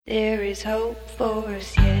There is hope for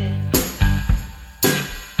us yet.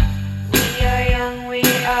 We are young, we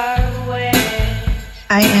are wet.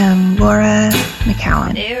 I am Laura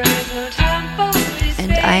McCowan. There is no time for respect,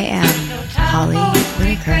 And I am no time Holly for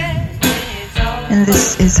Whitaker. regret. It's all And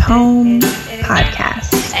this is Home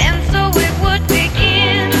Podcast. And so it would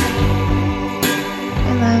begin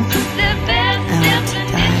I love. the best I want to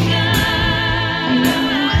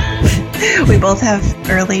definition. We both have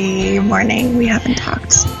early morning. We haven't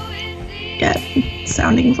talked yet.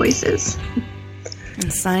 Sounding voices.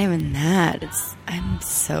 It's not even that. I'm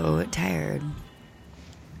so tired.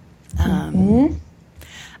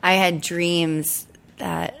 I had dreams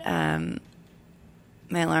that my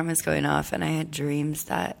alarm was going off, and I had dreams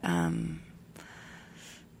that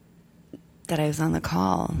that I was on the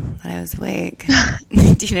call, that I was awake.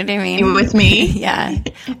 Do you know what I mean? You with me? Yeah.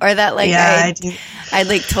 Or that like Yeah, I do. I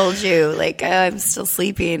like told you like, oh, I'm still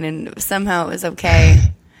sleeping, and somehow it was okay.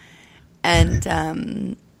 And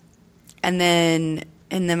then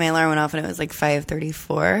my alarm went off, and it was like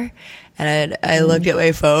 5:34, and I looked at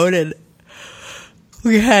my phone, and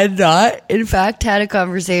we had not, in fact, had a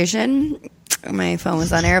conversation. My phone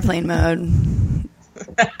was on airplane mode.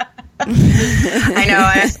 I know.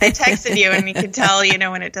 I texted you, and you could tell,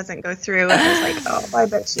 when it doesn't go through. And I was like, "Oh, I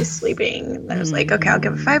bet she's sleeping." And I was like, "Okay, I'll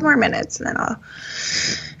give it 5 more minutes, and then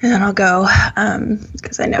I'll go,"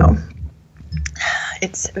 because I know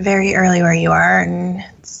it's very early where you are, and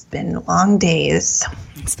it's been long days.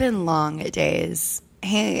 It's been long days.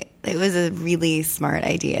 Hey, it was a really smart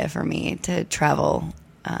idea for me to travel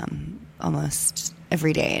almost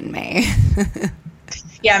every day in May.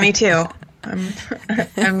 Yeah, me too. I'm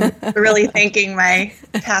really thanking my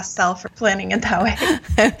past self for planning it that way.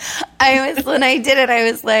 When I did it, I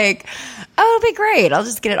was like, oh, it'll be great. I'll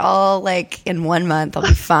just get it all like in 1 month. I'll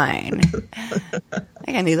be fine.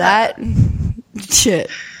 I can do that. Shit.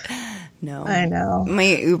 No. I know.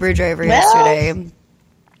 My Uber driver yesterday,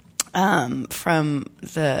 from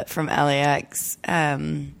LAX,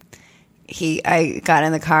 I got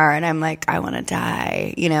in the car, and I'm like, I want to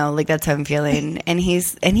die. Like that's how I'm feeling. And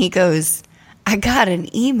he goes, I got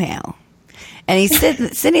an email. And he's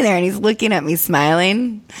sitting there, and he's looking at me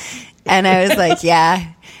smiling. And I was like,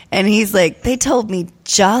 yeah. And he's like, they told me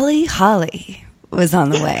Jolly Holly was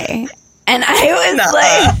on the way. And I was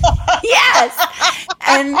like, yes.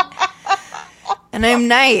 And I'm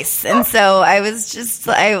nice. And so I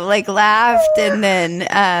laughed, and then,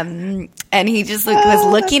 and he just was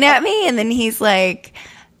looking at me, and then he's like,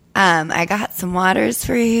 I got some waters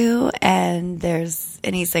for you, and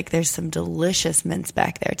he's like, there's some delicious mints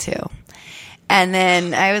back there too. And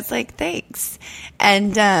then I was like, thanks.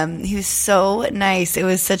 And he was so nice. It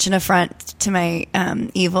was such an affront to my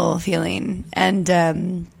evil feeling. And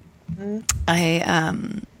I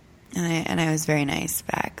was very nice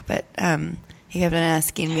back. But he kept on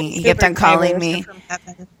asking me. He kept on calling me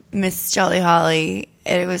Miss Jolly Holly.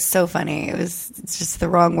 It was so funny. It's just the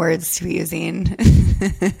wrong words to be using.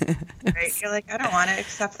 Right? You're like, I don't want to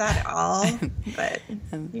accept that at all, but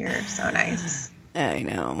you're so nice. I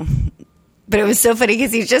know. But it was so funny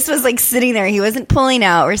because he just was like sitting there. He wasn't pulling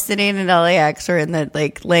out. We're sitting in LAX or in the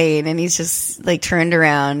like lane, and he's just like turned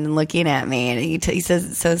around and looking at me, and he says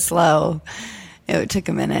it so slow. It took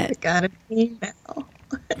a minute. I got an email.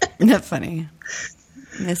 Isn't that funny?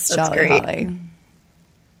 Miss Jolly great. Holly.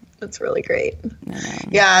 That's really great.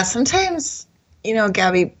 Yeah, sometimes,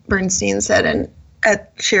 Gabby Bernstein said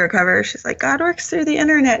at She Recover, she's like, God works through the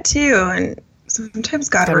internet too. And sometimes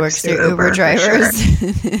God works through Uber drivers. Sure.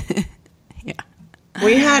 Yeah.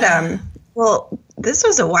 We had, this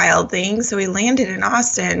was a wild thing. So we landed in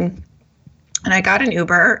Austin, and I got an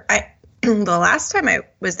Uber. The last time I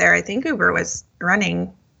was there, I think Uber was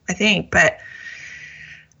running, but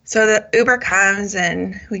so the Uber comes,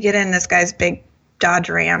 and we get in this guy's big Dodge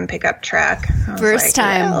Ram pickup truck. First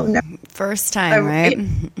time, right?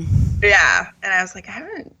 Yeah. And I was like, I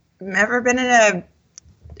haven't ever been in a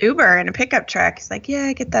Uber in a pickup truck. He's like, yeah,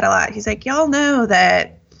 I get that a lot. He's like, y'all know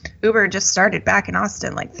that Uber just started back in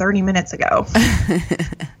Austin like 30 minutes ago.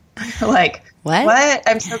 Like, what?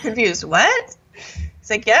 I'm so confused. What? He's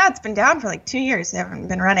like, yeah, it's been down for like 2 years. They haven't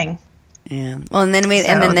been running. Yeah. Well, and then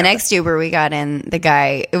the next Uber we got in, the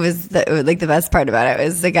guy, it was the best part about it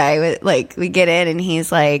was the guy with like, we get in, and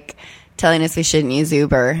he's like telling us we shouldn't use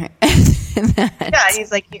Uber. Yeah.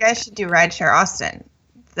 He's like, you guys should do Rideshare Austin.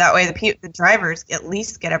 That way the drivers at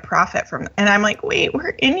least get a profit from it. And I'm like, wait,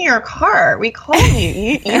 we're in your car. We called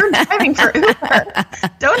you. You're driving for Uber.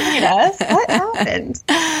 Don't hate us. What happened?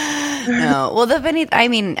 No. Well,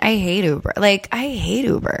 I hate Uber. Like, I hate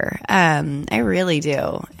Uber. I really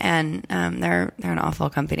do. And they're an awful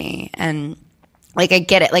company. And like, I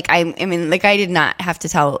get it. Like, I mean, like, I did not have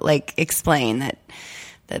to explain that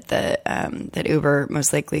that Uber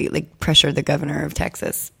most likely like pressured the governor of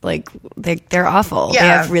Texas. Like, they're awful. Yeah. They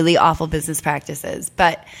have really awful business practices.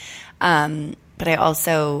 But I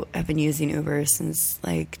also have been using Uber since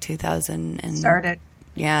like 2000 and Started.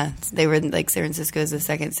 Yeah, they were like San Francisco is the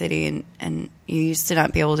second city, and you used to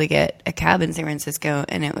not be able to get a cab in San Francisco,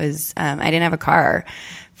 and it was I didn't have a car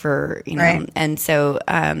for Right. and so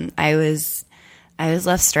I was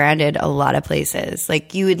left stranded a lot of places.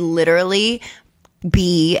 Like, you would literally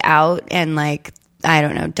be out and like, I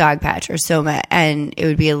don't know, Dogpatch or Soma, and it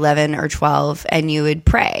would be 11 or 12, and you would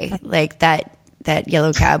pray like that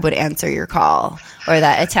yellow cab would answer your call, or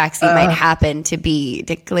that a taxi might happen to be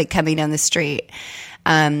like coming down the street.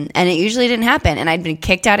 And it usually didn't happen. And I'd been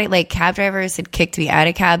kicked out of, like, cab drivers had kicked me out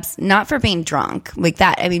of cabs, not for being drunk like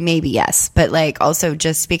that. I mean, maybe yes, but like also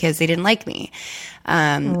just because they didn't like me.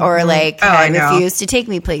 Or like I refused to take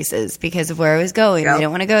me places because of where I was going. Yep. They don't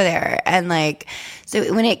want to go there. And like,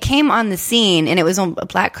 so when it came on the scene and it was on a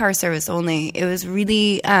black car service only, it was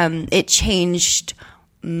really, it changed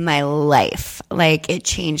my life. Like, it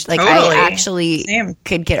changed, like, Totally. I actually Same.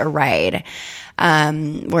 could get a ride.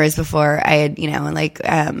 Whereas before I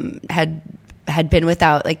had, had been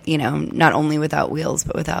without, like, not only without wheels,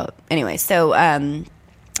 but without, anyway. So, and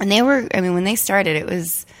they were, I mean, when they started, it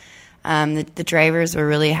was, the drivers were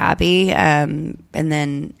really happy. And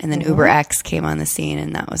then Uber X came on the scene,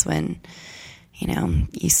 and that was when,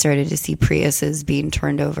 you started to see Priuses being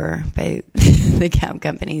turned over by the cab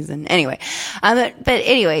companies. And anyway, but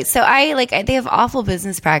anyway, so they have awful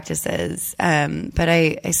business practices. But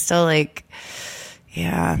I still like,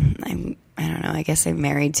 yeah, I don't know. I guess I'm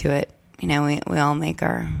married to it. We all make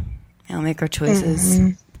our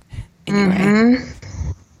choices. Anyway.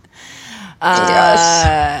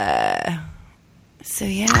 So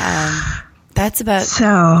yeah, that's about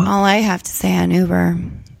all I have to say on Uber.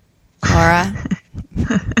 Laura,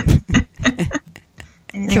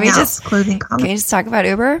 can we just talk about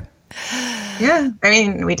Uber? Yeah, I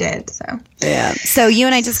mean, we did. So yeah. So you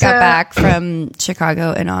and I just got back from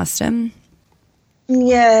Chicago and Austin.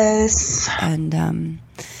 Yes. And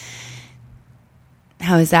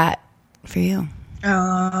how is that for you?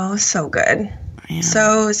 Oh, so good. Yeah.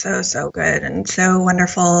 So good, and so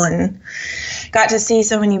wonderful, and got to see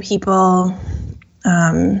so many people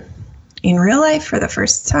in real life for the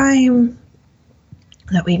first time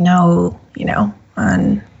that we know,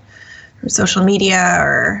 on from social media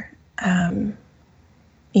or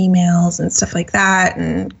emails and stuff like that,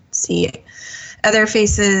 and see other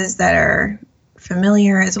faces that are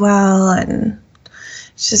familiar as well, and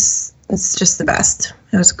it's just the best.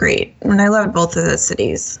 It was great, and I loved both of those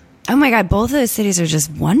cities. Oh my God, both of those cities are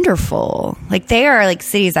just wonderful. Like, they are like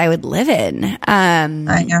cities I would live in. I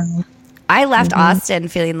know. I left Austin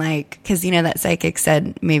feeling like, because that psychic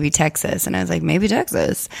said maybe Texas, and I was like, maybe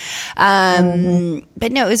Texas. But no,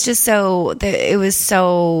 it was just it was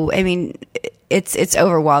so, I mean, it's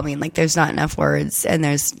overwhelming. Like, there's not enough words, and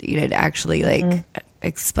there's, to actually like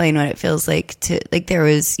explain what it feels like to, like, there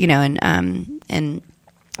was, and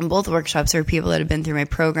both workshops are people that have been through my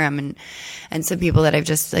program, and some people that I've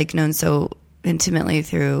just like known so intimately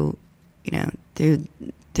through the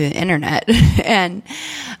internet. And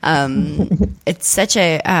it's such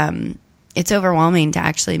a it's overwhelming to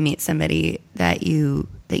actually meet somebody that you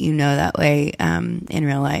know that way in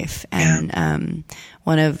real life. And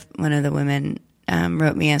one of the women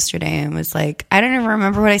wrote me yesterday and was like, I don't even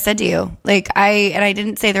remember what I said to you. Like, I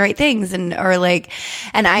didn't say the right things, and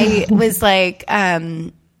I was like,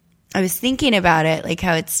 I was thinking about it, like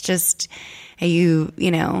how it's just I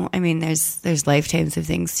mean, there's lifetimes of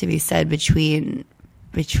things to be said between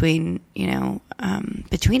us,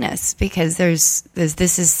 because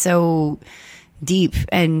this is so deep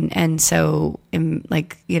and so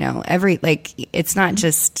every, like, it's not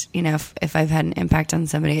just if I've had an impact on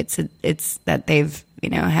somebody, it's that they've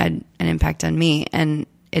had an impact on me, and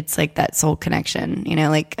it's like that soul connection,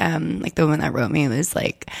 like the woman that wrote me was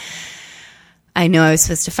like, I know I was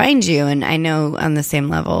supposed to find you, and I know on the same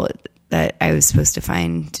level that I was supposed to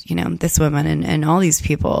find, this woman and all these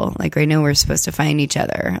people. Like, I know we're supposed to find each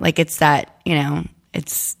other. Like, it's that,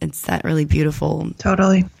 it's that really beautiful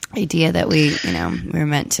Totally idea that we were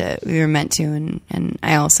meant to, and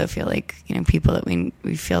I also feel like, people that we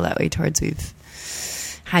feel that way towards, we've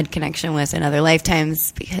had connection with in other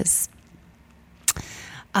lifetimes, because,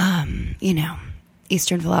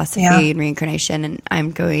 Eastern philosophy and reincarnation, and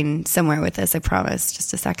I'm going somewhere with this, I promise.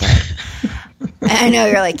 Just a second. I know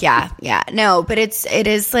you're like, yeah. No, but it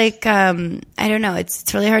is like, I don't know.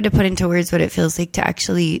 It's really hard to put into words what it feels like to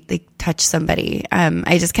actually like touch somebody.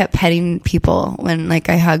 I just kept petting people when like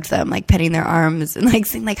I hugged them, like petting their arms and like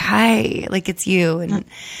saying like, hi, like it's you. And,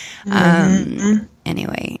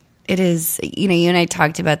 anyway, it is, you know, you and I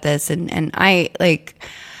talked about this and I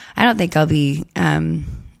don't think I'll be,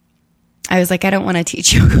 I was like, I don't want to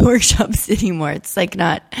teach yoga workshops anymore. It's like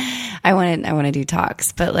not, I want to do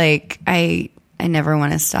talks, but like, I never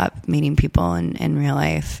want to stop meeting people in real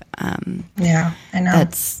life. Yeah, I know.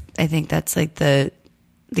 I think that's like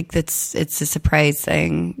it's a surprise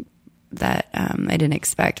thing that, I didn't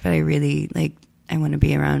expect, but I really like, I want to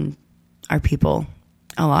be around our people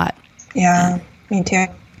a lot. Yeah, me too.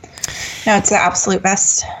 No, it's the absolute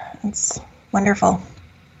best. It's wonderful.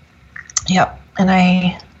 Yep. And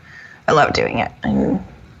I love doing it. And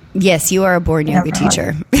yes, you are a born yoga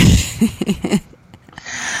teacher.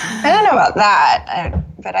 I don't know about that,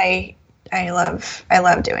 but I love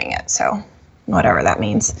doing it. So whatever that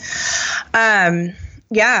means.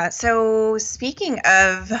 Yeah. So speaking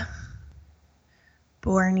of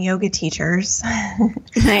born yoga teachers,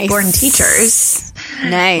 nice. Born teachers,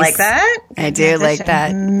 nice, like that. I do like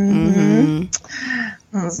that.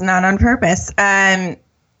 It's not on purpose.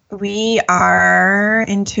 We are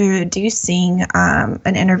introducing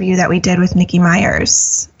an interview that we did with Nikki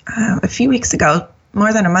Myers a few weeks ago,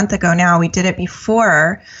 more than a month ago now. We did it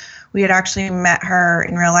before we had actually met her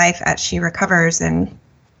in real life at She Recovers. And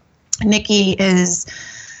Nikki is,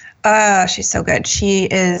 she's so good. She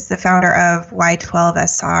is the founder of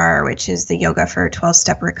Y12SR, which is the Yoga for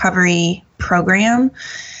 12-Step Recovery program.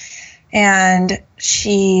 And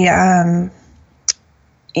she...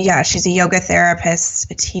 she's a yoga therapist,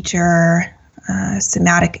 a teacher,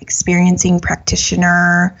 somatic experiencing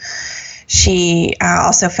practitioner. She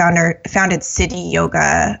also founded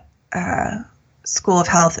CITYOGA School of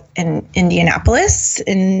Health in Indianapolis,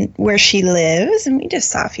 where she lives. And we just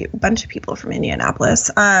saw a bunch of people from Indianapolis.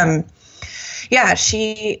 I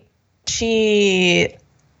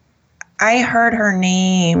heard her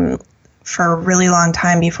name for a really long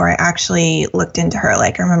time before I actually looked into her.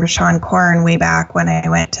 Like, I remember Sean Corn way back when I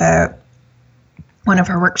went to one of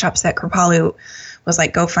her workshops at Kripalu was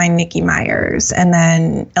like, go find Nikki Myers. And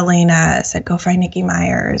then Elena said, go find Nikki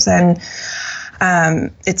Myers. And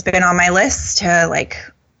it's been on my list to like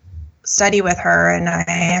study with her. And I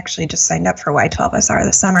actually just signed up for Y12SR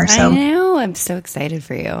this summer. So I know. I'm so excited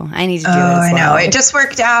for you. I need to do it as well. I know. It just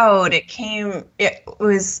worked out.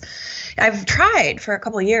 I've tried for a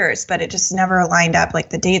couple of years, but it just never lined up, like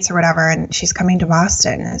the dates or whatever. And she's coming to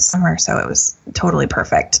Boston this summer, so it was totally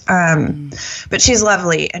perfect. But she's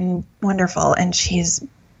lovely and wonderful, and she's.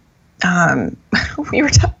 Why were we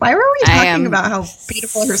talking about how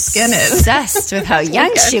beautiful her skin is? Obsessed with how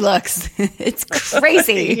young she looks. It's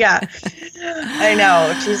crazy. Yeah, I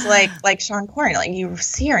know. She's like Sean Corn. Like, you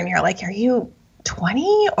see her and you're like, are you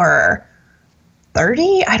 20 or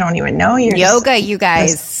 30? I don't even know. Yoga, you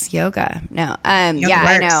guys. Yoga. No. Yeah, works.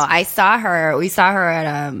 I know. I saw her. We saw her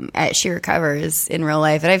at She Recovers in real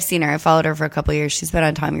life. And I've seen her. I followed her for a couple of years. She's been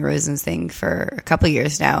on Tommy Rosen's thing for a couple of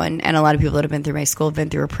years now. And a lot of people that have been through my school have been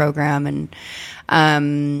through her program. And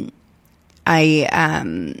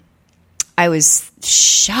I was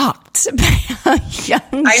shocked by how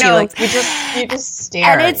young she looks. You just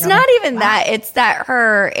stare. And it's not even that. It's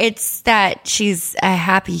that she's a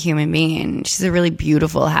happy human being. She's a really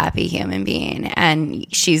beautiful, happy human being. And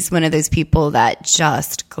she's one of those people that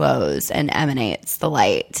just glows and emanates the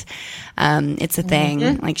light. It's a thing.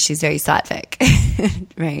 Mm-hmm. Like, she's very sattvic,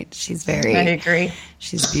 right? I agree.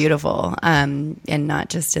 She's beautiful, and not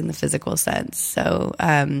just in the physical sense. So,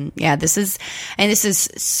 this is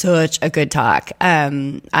such a good talk.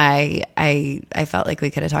 I felt like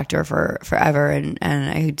we could have talked to her for forever, and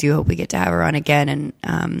I do hope we get to have her on again. And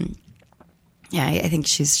I think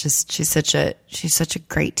she's such a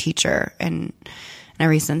great teacher in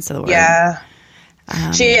every sense of the word. Yeah,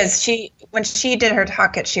 she is. When she did her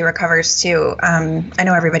talk at She Recovers too, I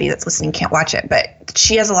know everybody that's listening can't watch it, but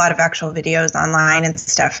she has a lot of actual videos online and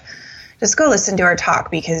stuff. Just go listen to her talk,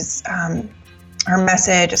 because her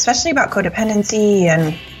message, especially about codependency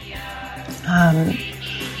and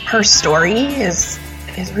her story is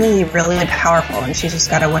really, really powerful, and she's just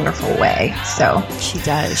got a wonderful way. So she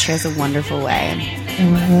does. She has a wonderful way.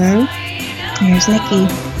 Mm-hmm. Here's Nikki.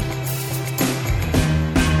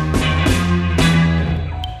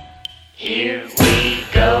 Here we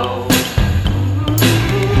go.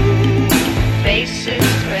 Faces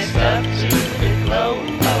pressed up to the glow.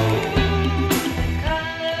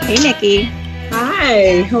 Hey, Nikki.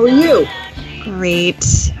 Hi, how are you?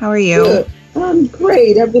 Great. How are you? I'm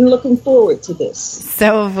great. I've been looking forward to this.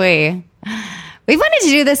 So have we. We've wanted to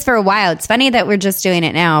do this for a while. It's funny that we're just doing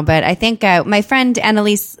it now, but I think my friend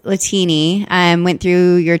Annalise Latini went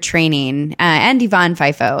through your training, and Yvonne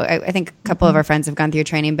FIFO. I think a couple of our friends have gone through your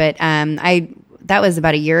training, but that was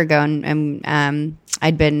about a year ago, and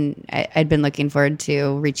I'd been looking forward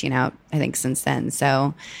to reaching out, I think, since then.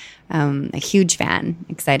 So a huge fan.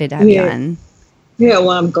 Excited to have you on. Yeah,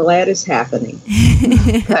 well, I'm glad it's happening.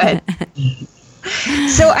 Good.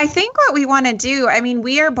 So I think what we want to do, I mean,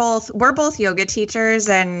 we're both yoga teachers,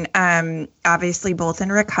 and obviously both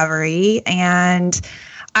in recovery. And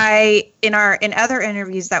in other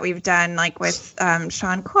interviews that we've done, like with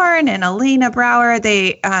Sean Corn and Elena Brower,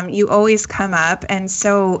 you always come up. And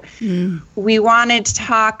so we wanted to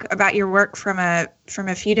talk about your work from a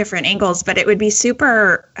few different angles, but it would be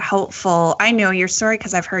super helpful. I know your story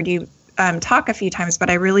because I've heard you talk a few times,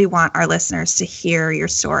 but I really want our listeners to hear your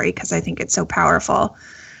story because I think it's so powerful.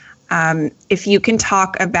 If you can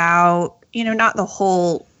talk about, not the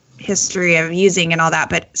whole history of using and all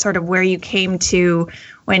that, but sort of where you came to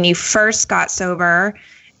when you first got sober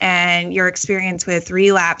and your experience with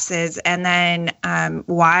relapses, and then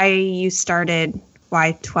why you started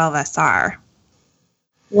Y12SR.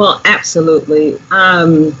 Well, absolutely.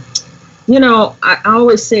 I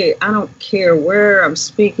always say I don't care where I'm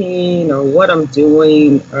speaking or what I'm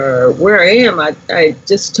doing or where I am. I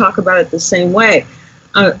just talk about it the same way.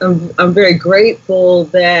 I'm very grateful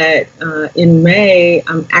that in May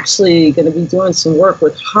I'm actually going to be doing some work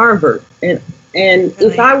with Harvard. And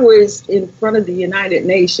really? If I was in front of the United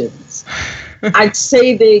Nations, I'd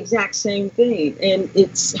say the exact same thing. And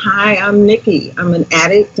it's, hi, I'm Nikki. I'm an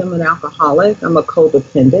addict. I'm an alcoholic. I'm a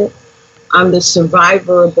codependent. I'm the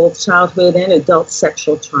survivor of both childhood and adult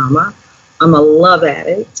sexual trauma. I'm a love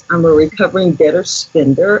addict. I'm a recovering debtor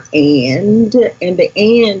spender. And the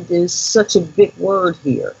 "and" is such a big word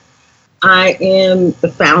here. I am the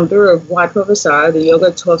founder of Y12SR, the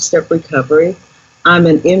Yoga 12-Step Recovery. I'm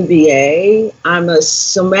an MBA. I'm a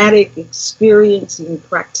somatic experiencing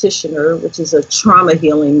practitioner, which is a trauma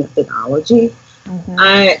healing methodology. Mm-hmm.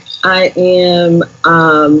 I am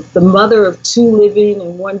the mother of 2 living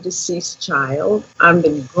and 1 deceased child. I'm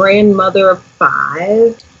the grandmother of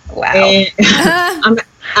 5. Wow. And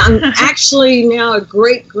I'm actually now a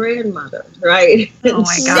great grandmother, right? Oh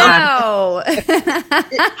my God.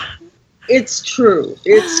 It's true.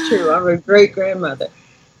 It's true. I'm a great grandmother.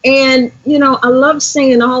 And, I love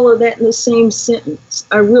saying all of that in the same sentence.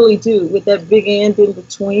 I really do, with that big "and" in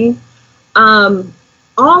between.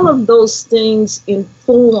 All of those things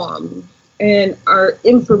inform and are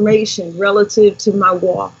information relative to my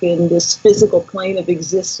walk in this physical plane of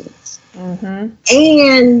existence. Mm-hmm.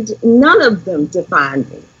 And none of them define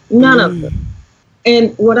me. None of them.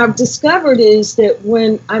 And what I've discovered is that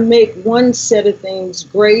when I make one set of things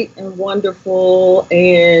great and wonderful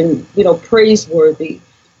and, praiseworthy,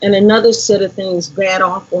 and another set of things bad,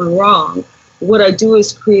 awful, and wrong, what I do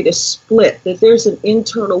is create a split, that there's an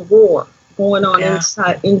internal war going on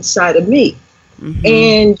inside of me. Mm-hmm.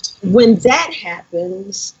 And when that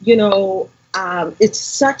happens, it's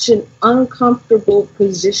such an uncomfortable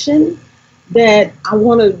position that I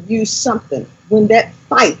want to use something when that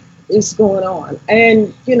fight is going on.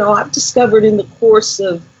 And, I've discovered in the course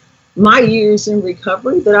of my years in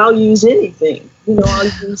recovery that I'll use anything. I'll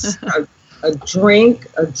use a drink,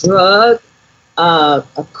 a drug, a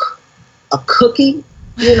cookie,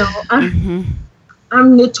 mm-hmm.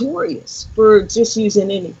 I'm notorious for just using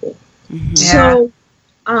anything. Mm-hmm.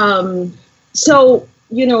 So,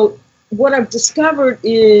 what I've discovered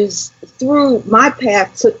is through my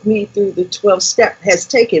path took me through the 12-step, has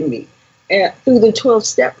taken me through the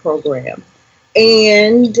 12-step program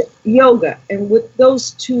and yoga. And with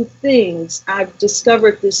those 2 things, I've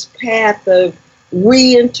discovered this path of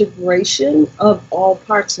reintegration of all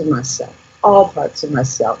parts of myself.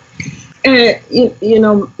 And,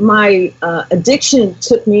 my addiction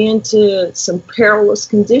took me into some perilous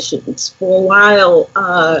conditions. For a while,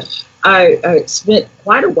 I spent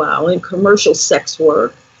quite a while in commercial sex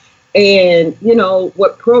work and,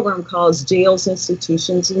 what program calls jails,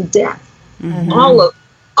 institutions, and death. Mm-hmm.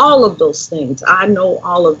 All of those things. I know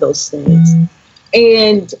all of those things.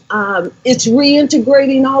 And it's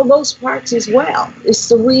reintegrating all those parts as well. It's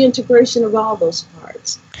the reintegration of all those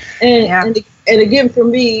parts. And again, for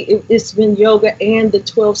me, it's been yoga and the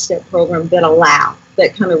 12-step program that allow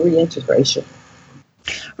that kind of reintegration.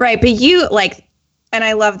 Right. But you and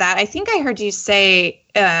I love that. I think I heard you say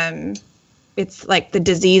it's like the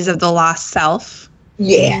disease of the lost self.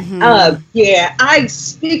 Yeah. Mm-hmm. I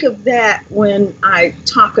speak of that when I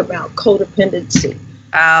talk about codependency.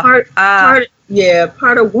 Part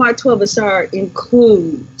of Y12SR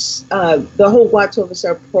includes the whole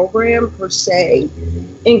Y12SR program per se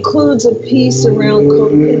includes a piece around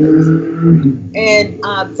codependency, and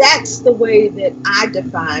that's the way that I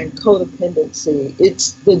define codependency.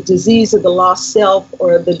 It's the disease of the lost self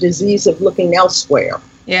or the disease of looking elsewhere.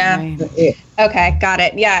 Yeah. Right. Yeah. Okay, got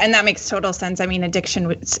it. Yeah, and that makes total sense. I mean,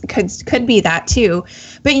 addiction could be that too.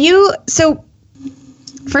 But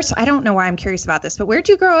first, I don't know why I'm curious about this, but where'd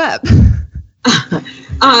you grow up?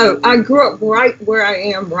 I grew up right where I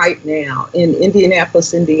am right now in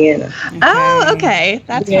Indianapolis, Indiana. Okay. Oh, okay.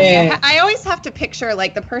 That's funny. I always have to picture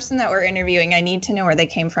like the person that we're interviewing. I need to know where they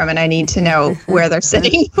came from, and I need to know where they're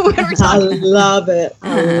sitting. I love it.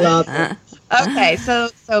 Okay,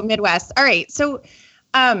 so Midwest. All right. So,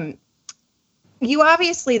 you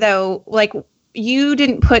obviously though, like you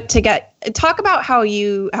didn't talk about how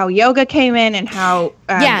yoga came in and how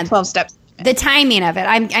 12 steps. The timing of it.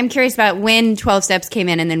 I'm curious about when 12 steps came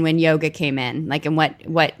in and then when yoga came in, like in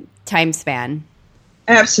what time span?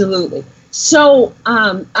 Absolutely. So,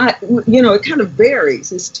 it kind of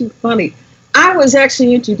varies. It's too funny. I was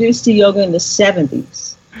actually introduced to yoga in the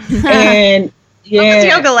 70s. And what was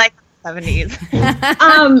yoga like in the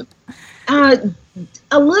 70s?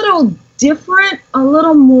 A little different, a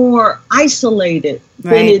little more isolated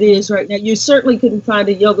than it is right now. You certainly couldn't find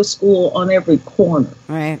a yoga school on every corner.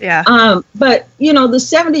 Right. Yeah. But the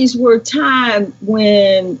 70s were a time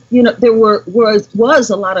when there was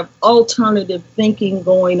a lot of alternative thinking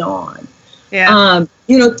going on. Yeah.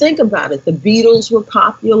 Think about it. The Beatles were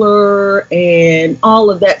popular and all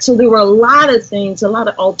of that. So there were a lot of things, a lot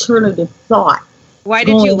of alternative thought. Why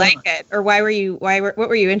did you like it, or what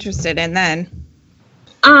were you interested in then?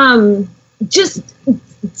 Just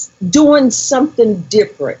doing something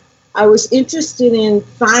different. I was interested in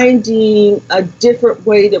finding a different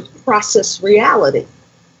way to process reality.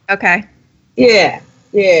 Okay. Yeah.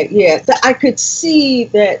 I could see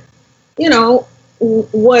that,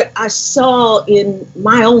 what I saw in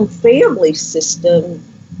my own family system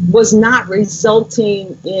was not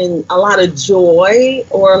resulting in a lot of joy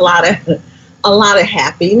or a lot of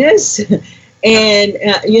happiness. And,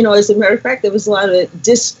 as a matter of fact, there was a lot of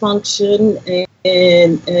dysfunction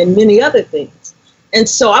and many other things. And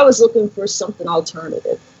so I was looking for something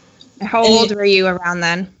alternative. How old were you around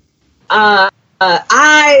then? I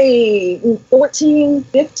 14,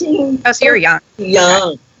 15. Oh, so you're young.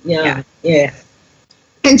 Young. Yeah.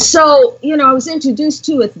 And so, I was introduced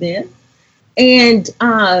to it then. And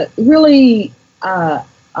really,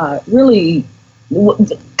 actually,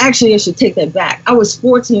 I should take that back. I was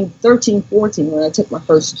 13, 14 when I took my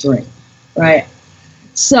first drink, right?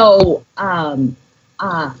 So I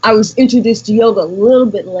was introduced to yoga a little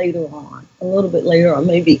bit later on,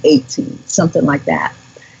 maybe 18, something like that.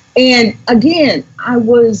 And again, I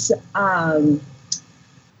was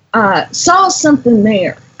saw something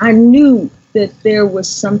there. I knew that there was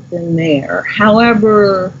something there.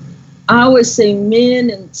 However, I always say men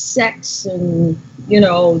and sex and,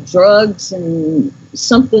 drugs and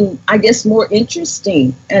something, I guess, more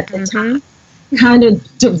interesting at the time kind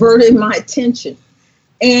of diverted my attention.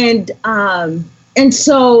 And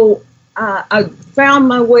so I found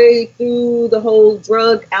my way through the whole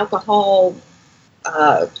drug, alcohol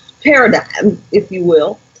paradigm, if you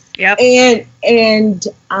will. Yep. And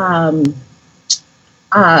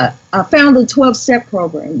I found the 12-step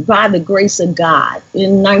program by the grace of God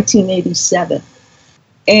in 1987.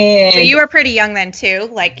 And so you were pretty young then too,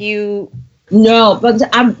 like you. No, but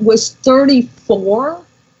I was 34.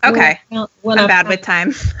 Okay. When I'm bad with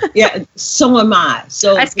time. Yeah, so am I.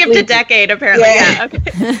 So I skipped a decade apparently. Yeah.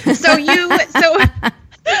 Okay. So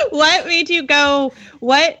what made you go?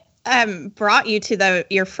 What brought you to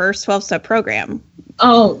your first 12-step program?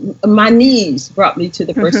 Oh, my knees brought me to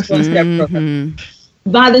the first 12-step program.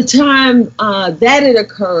 By the time that had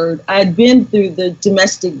occurred, I'd been through the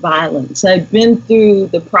domestic violence. I'd been through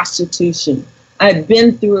the prostitution. I'd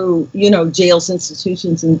been through, jails,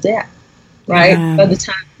 institutions, and death. Right.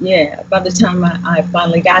 Yeah. By the time I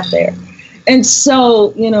finally got there. And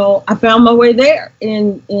so, I found my way there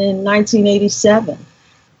in 1987.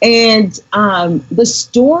 And the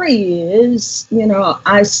story is,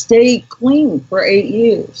 I stayed clean for 8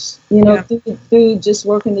 years, through just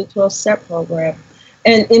working the 12-step program.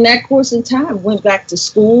 And in that course of time, went back to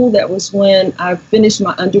school. That was when I finished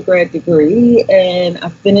my undergrad degree, and I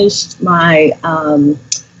finished my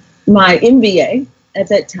my MBA at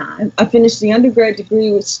that time. I finished the undergrad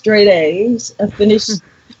degree with straight A's. I finished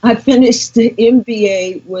I finished the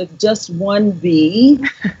MBA with just one B.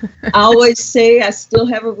 I always say I still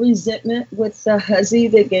have a resentment with the hussy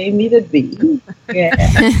that gave me the B. Yeah.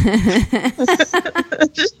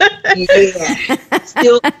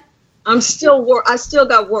 Yeah. I still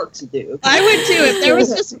got work to do. I would too.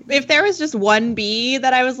 If there was just one B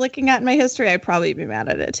that I was looking at in my history, I'd probably be mad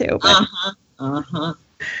at it too. But.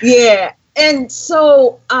 Yeah. And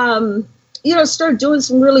so, start doing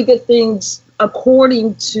some really good things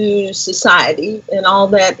according to society and all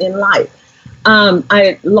that in life.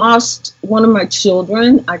 I lost one of my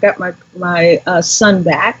children. I got my son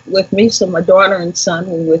back with me. So my daughter and son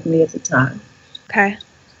were with me at the time. Okay.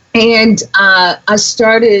 And I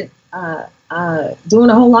started doing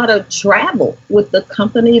a whole lot of travel with the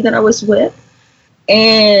company that I was with.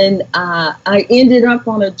 And I ended up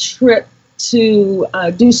on a trip to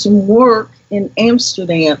do some work in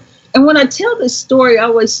Amsterdam. And when I tell this story, I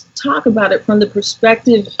always talk about it from the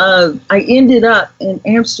perspective of I ended up in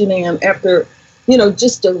Amsterdam after,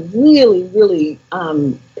 just a really, really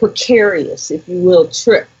precarious, if you will,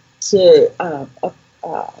 trip to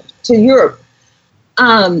Europe.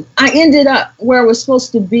 I ended up where I was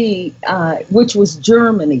supposed to be, which was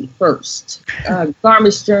Germany first,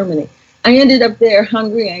 Garmisch, Germany. I ended up there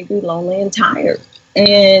hungry, angry, lonely, and tired.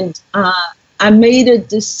 And I made a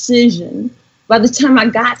decision. By the time I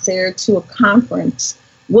got there to a conference,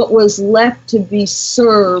 what was left to be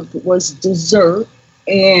served was dessert.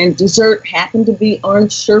 And dessert happened to be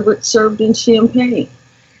orange sherbet served in champagne.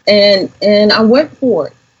 And I went for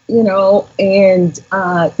it. And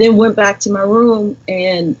then went back to my room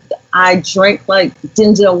and I drank like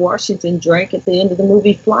Denzel Washington drank at the end of the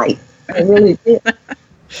movie Flight. I really did.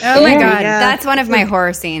 Oh my God. Yeah. That's one of my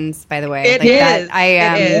horror scenes, by the way. It is.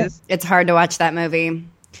 It is. It's hard to watch that movie.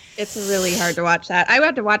 It's really hard to watch that. I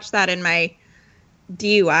had to watch that in my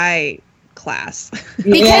DUI class.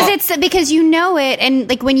 because you know it, and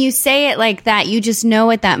like when you say it like that, you just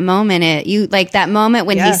know at that moment that moment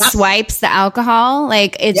when he swipes the alcohol,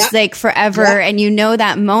 like it's like forever, and you know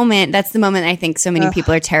that moment. That's the moment I think so many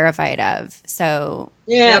people are terrified of. So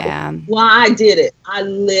well, I did it. I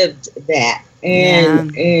lived that,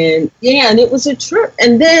 and it was a trip.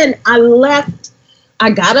 And then I left. I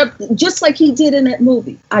got up just like he did in that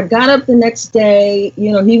movie. I got up the next day,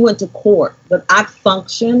 he went to court, but I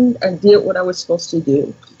functioned and did what I was supposed to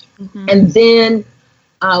do. Mm-hmm. And then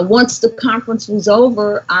once the conference was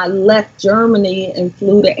over, I left Germany and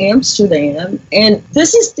flew to Amsterdam. And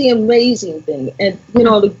this is the amazing thing. And,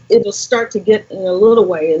 it'll start to get in a little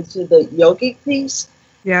way into the yogic piece.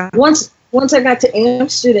 Yeah. Once I got to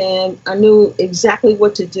Amsterdam, I knew exactly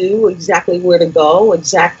what to do, exactly where to go,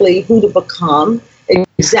 exactly who to become,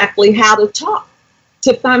 exactly how to talk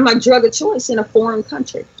to find my drug of choice in a foreign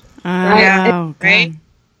country. Right? Right.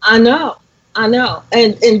 I know.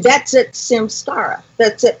 And that's at samskara.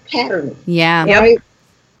 That's at patterning. Yeah. Right.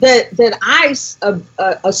 That I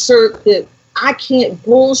assert that I can't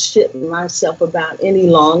bullshit myself about any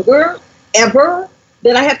longer, ever,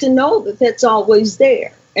 that I have to know that that's always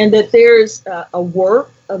there. And that there's a work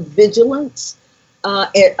of vigilance, a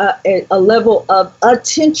level of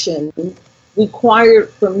attention required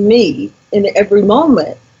from me in every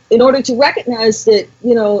moment in order to recognize that,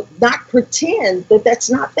 not pretend that that's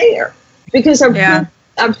not there. Because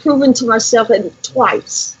I've proven to myself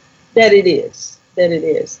twice that it is.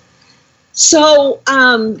 So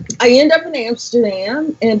I end up in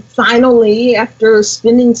Amsterdam, and finally, after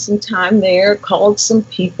spending some time there, called some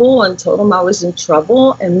people and told them I was in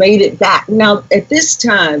trouble and made it back. Now, at this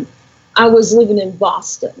time, I was living in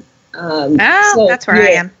Boston. That's where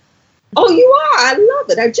I am. Oh, you are? I love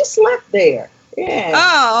it. I just left there. Yeah.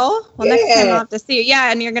 Oh, well, next time I'll have to see you.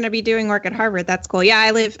 Yeah, and you're going to be doing work at Harvard. That's cool. Yeah,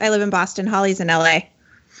 I live in Boston. Holly's in LA. I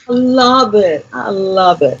love it. I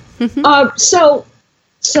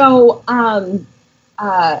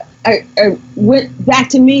went back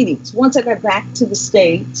to meetings. Once I got back to the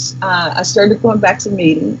States, I started going back to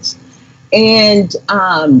meetings. And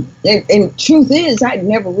truth is, I'd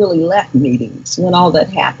never really left meetings when all that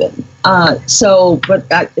happened.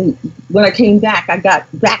 When I came back, I got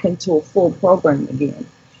back into a full program again.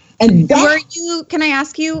 And can I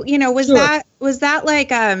ask you, was that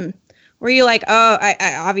like, were you like,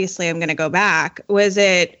 I obviously I'm going to go back.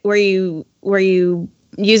 Were you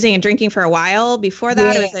using and drinking for a while before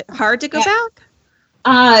that? Or was it hard to go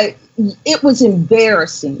back? It was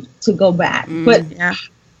embarrassing to go back, but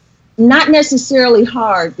not necessarily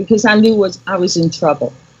hard because I knew I was in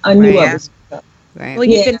trouble. I knew I was in trouble. Right. Well,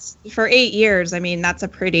 you've been for 8 years. I mean, that's a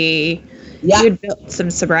pretty. Yeah. You built some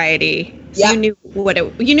sobriety. So you knew what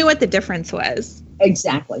the difference was.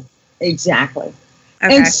 Exactly.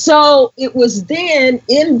 Okay. And so it was then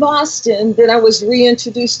in Boston that I was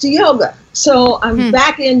reintroduced to yoga. So I'm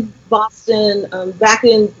back in Boston, I'm back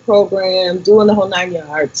in program, doing the whole 9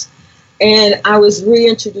 yards. And I was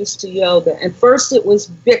reintroduced to yoga. And first it was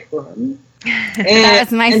Bikram. That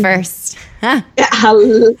was my first. Huh. I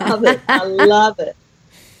love it. I love it.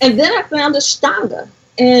 And then I found Ashtanga.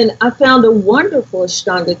 And I found a wonderful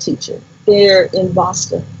Ashtanga teacher there in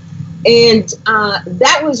Boston. And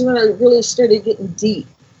that was when I really started getting deep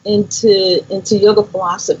into yoga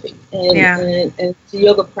philosophy and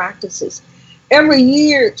yoga practices. Every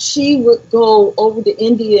year, she would go over to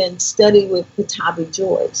India and study with Patabi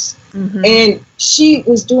Joyce. Mm-hmm. And she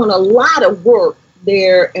was doing a lot of work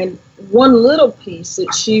there. And one little piece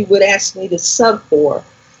that she would ask me to sub for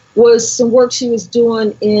was some work she was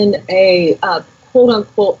doing in a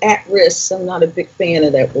quote-unquote at-risk, I'm not a big fan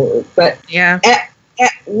of that word, but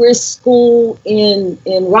at-risk school in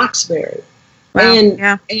Roxbury.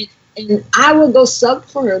 Wow. And I would go sub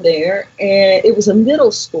for her there, and it was a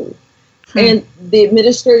middle school. And the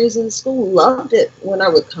administrators in the school loved it when I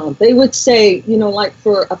would come. They would say, like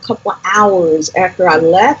for a couple of hours after I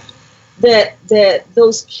left, that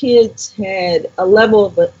those kids had a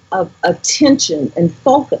level of attention and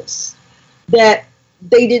focus that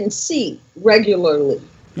they didn't see regularly.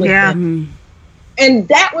 Them. And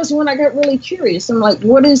that was when I got really curious. I'm like,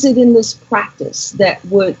 what is it in this practice that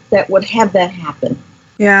would have that happen?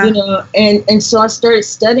 Yeah. And so I started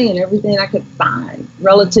studying everything I could find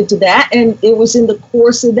relative to that. And it was in the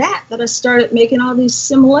course of that I started making all these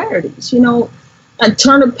similarities. I'd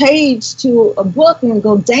turn a page to a book and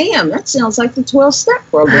go, damn, that sounds like the 12-step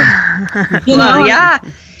program. Yeah,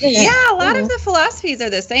 a lot of the philosophies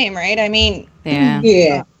are the same, right? I mean,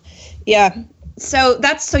 yeah. So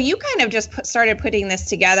you kind of just started putting this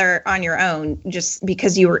together on your own just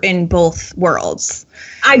because you were in both worlds.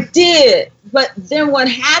 I did. But then what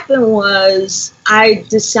happened was I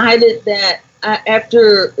decided that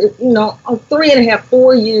after, 3.5,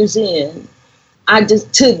 4 years in,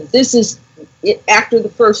 this is after the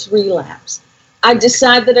first relapse, I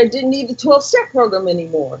decided that I didn't need the 12-step program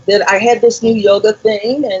anymore, that I had this new yoga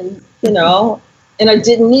thing and I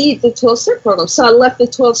didn't need the 12-step program. So I left the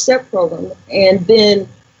 12-step program and then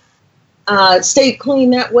stayed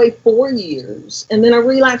clean that way 4 years. And then I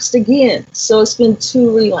relapsed again. So it's been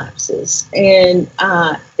 2 relapses. And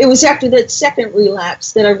it was after that second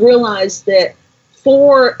relapse that I realized that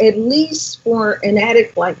at least for an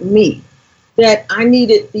addict like me, that I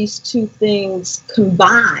needed these 2 things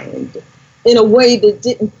combined in a way that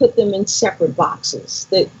didn't put them in separate boxes,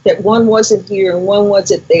 that one wasn't here and one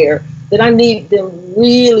wasn't there, that I need them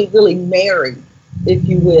really, really married, if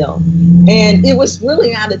you will. And it was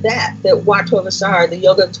really out of that Y12SR, the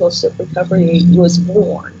Yoga 12-Step Recovery, was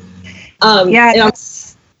born. I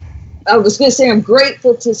was going to say, I'm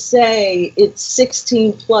grateful to say it's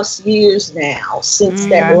 16 plus years now since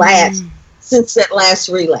that last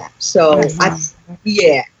relapse. So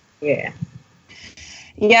Yeah,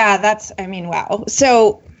 wow.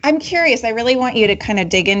 So I'm curious, I really want you to kind of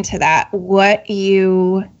dig into that. What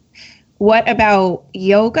about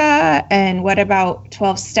yoga and what about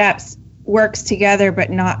 12 steps works together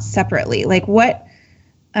but not separately? Like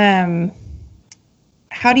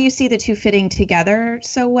how do you see the 2 fitting together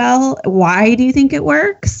so well? Why do you think it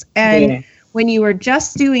works? And when you were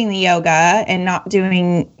just doing the yoga and not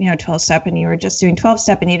doing, 12 step and you were just doing 12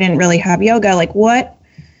 step and you didn't really have yoga, like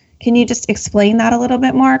can you just explain that a little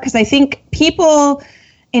bit more? Because I think people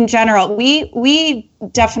in general, we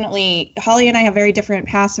definitely, Holly and I have very different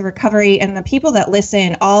paths of recovery, and the people that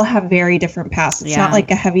listen all have very different paths. It's not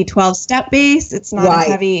like a heavy 12-step base. It's not a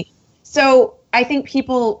heavy. So I think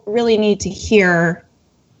people really need to hear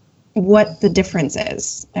what the difference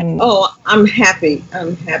is. And I'm happy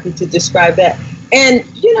to describe that. And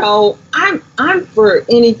I'm for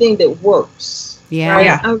anything that works. Yeah.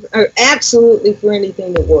 Right? I'm absolutely for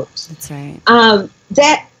anything that works. That's right.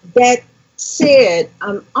 That said,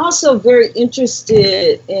 I'm also very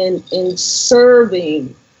interested in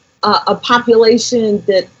serving a population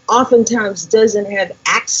that oftentimes doesn't have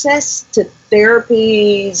access to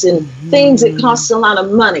therapies and things that cost a lot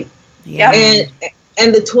of money. Yeah.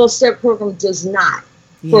 And the 12-step program does not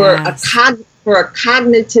for a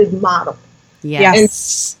cognitive model.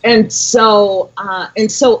 Yes. And so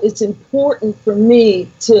it's important for me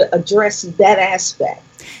to address that aspect.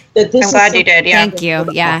 That this I'm glad you did. Yeah. Thank you.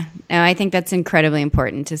 Yeah. No, I think that's incredibly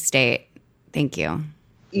important to state. Thank you.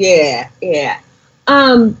 Yeah.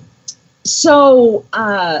 I'll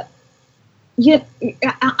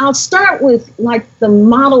start with like the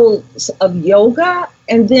models of yoga,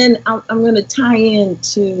 and then I'm going to tie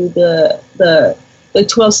into the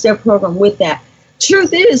 12-step program with that.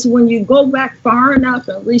 truth is, when you go back far enough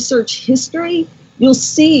and research history, you'll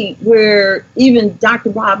see where even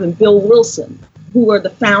Dr. Bob and Bill Wilson, who are the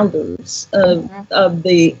founders of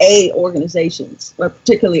the A organizations, or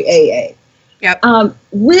particularly AA,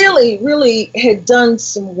 really, really had done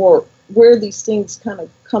some work where these things kind of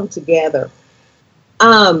come together.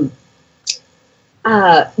 But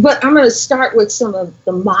I'm going to start with some of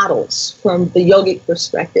the models from the yogic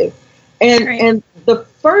perspective. And the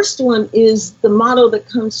first one is the model that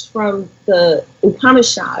comes from the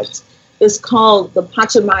Upanishads. It's called the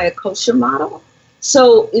Pachamaya Kosha model.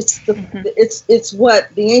 So it's it's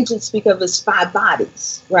what the ancients speak of as 5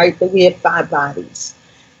 bodies, right? That we have 5 bodies.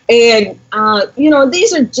 And,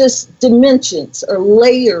 these are just dimensions or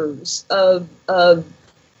layers of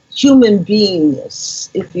human beingness,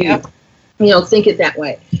 if you think it that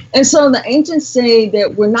way. And so the ancients say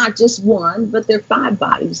that we're not just one, but there are 5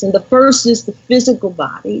 bodies. And the first is the physical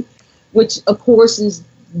body, which, of course, is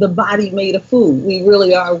the body made of food. We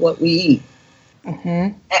really are what we eat.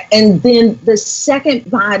 Mm-hmm. And then the second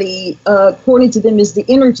body, according to them, is the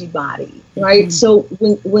energy body, right? Mm-hmm. So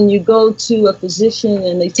when you go to a physician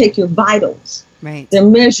and they take your vitals, right, they're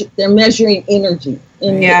measuring energy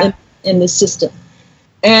in the system.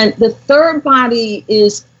 And the third body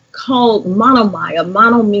is called Manomaya.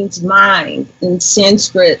 Mano means mind in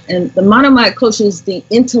Sanskrit, and the Manomaya Kosha is the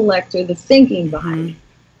intellect or the thinking body,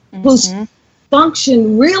 mm-hmm. whose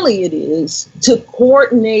function really it is to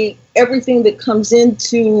coordinate everything that comes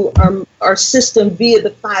into our system via the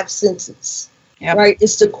 5 senses, right?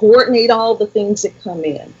 It's to coordinate all the things that come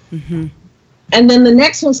in. Mm-hmm. And then the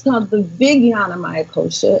next one's called the Vijnanamaya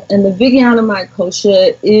Kosha, and the Vijnanamaya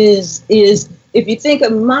Kosha is if you think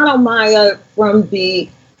of Manomaya from the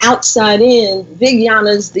outside in,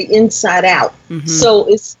 Vijnana is the inside out. Mm-hmm. So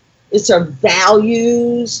it's our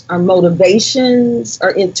values, our motivations,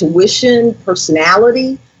 our intuition,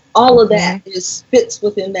 personality. All of that fits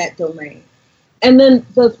within that domain. And then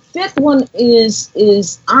the 5th one is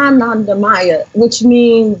Anandamaya, which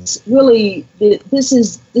means really this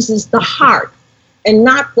is the heart and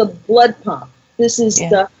not the blood pump. This is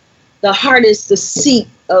the heart is the seat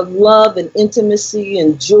of love and intimacy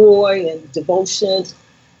and joy and devotion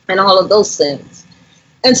and all of those things.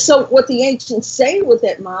 And so what the ancients say with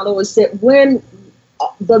that model is that when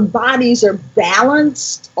the bodies are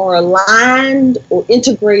balanced or aligned or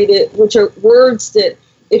integrated, which are words that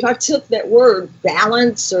if I took that word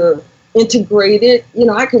balance or integrated,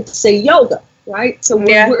 I could say yoga, right? So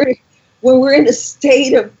when we're in a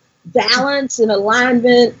state of balance and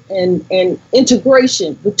alignment and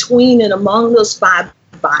integration between and among those 5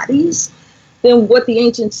 bodies, then what the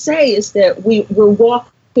ancients say is that we're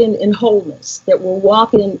walking in wholeness, that we're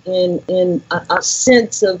walking in a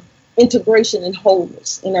sense of integration and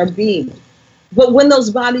wholeness in our being. But when those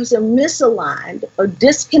bodies are misaligned or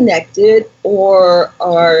disconnected or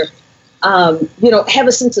have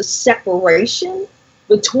a sense of separation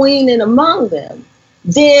between and among them,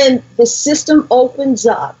 then the system opens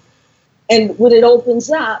up. And when it opens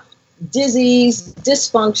up, disease,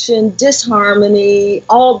 dysfunction, disharmony,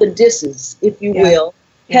 all the disses, if you will,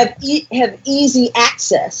 have easy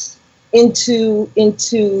access into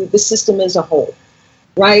the system as a whole,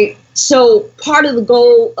 right? So part of the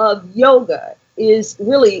goal of yoga is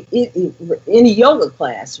really, in a yoga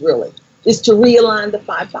class, really, is to realign the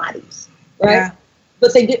 5 bodies, right? Yeah.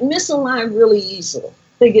 But they get misaligned really easily.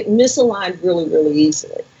 They get misaligned really, really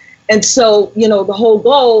easily. And so, the whole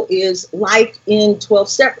goal is, like in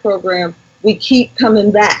 12-step program, we keep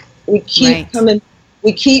coming back. We keep coming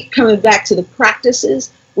back to the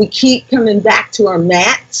practices. We keep coming back to our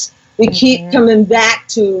mats. We keep coming back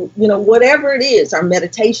to, whatever it is, our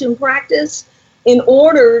meditation practice, in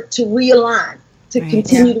order to realign, to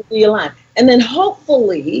continue to realign. And then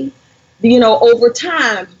hopefully, over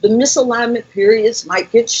time, the misalignment periods might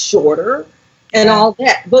get shorter and all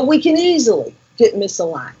that. But we can easily get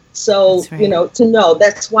misaligned. So, to know,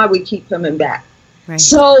 that's why we keep coming back. Right.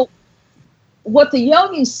 So what the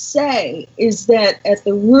yogis say is that at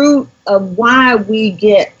the root of why we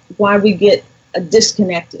get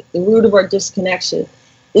disconnected, the root of our disconnection,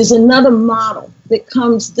 is another model that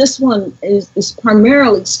comes. This one is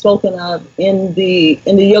primarily spoken of in the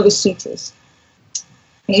Yoga Sutras,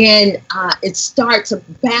 and it starts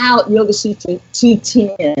about Yoga Sutra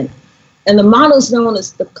 210, and the model is known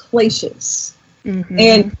as the kleshas.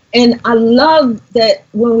 Mm-hmm. And I love that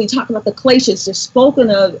when we talk about the kleshas, they're spoken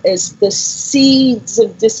of as the seeds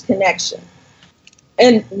of disconnection.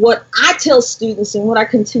 And what I tell students and what I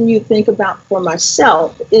continue to think about for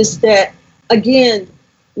myself is that, again,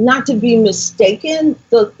 not to be mistaken,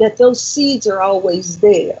 that those seeds are always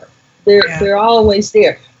there. They're always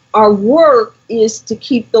there. our work is to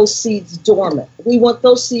keep those seeds dormant. We want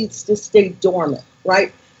those seeds to stay dormant,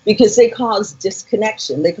 right? Because they cause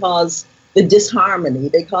disconnection. They cause the disharmony.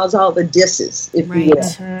 They cause all the disses, if you will.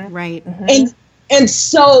 Mm-hmm. Right. And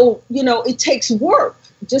so, it takes work.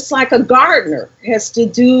 Just like a gardener has to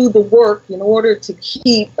do the work in order to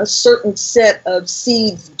keep a certain set of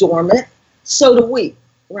seeds dormant, so do we,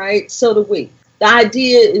 right? So do we. The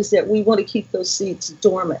idea is that we want to keep those seeds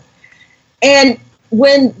dormant. And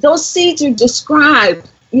when those seeds are described,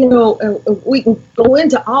 we can go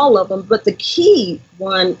into all of them, but the key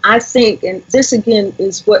one, I think, and this again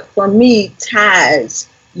is what for me ties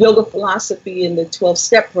yoga philosophy and the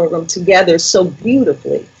 12-step program together so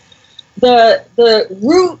beautifully. The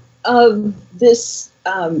root of this,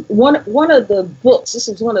 one of the books, this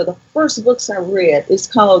was one of the first books I read, is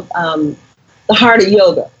called The Heart of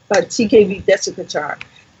Yoga by TKV Desikachar.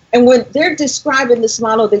 And when they're describing this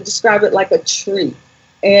model, they describe it like a tree.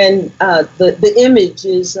 And the image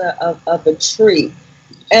is of a tree.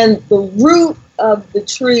 And the root of the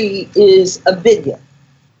tree is avidya,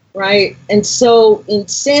 right? And so in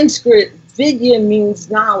Sanskrit, vidya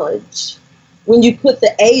means knowledge. When you put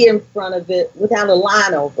the A in front of it without a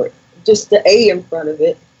line over it, just the A in front of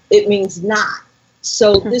it, it means not.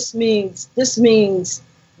 So this means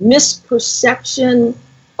misperception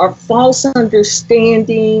or false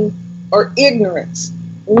understanding or ignorance.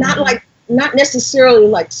 Not necessarily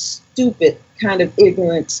like stupid kind of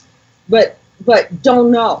ignorance, but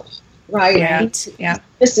don't know, right? Yeah.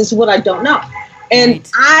 This is what I don't know. And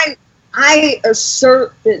I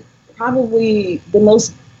assert that probably the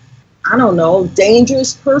most,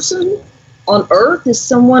 dangerous person on earth is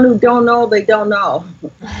someone who don't know they don't know.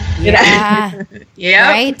 Yeah. Yeah.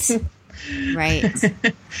 Right.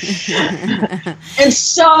 And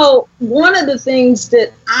so one of the things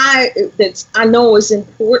that I know is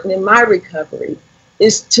important in my recovery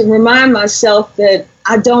is to remind myself that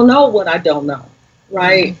I don't know what I don't know,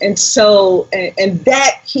 right? Mm-hmm. And so, and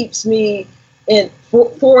that keeps me, and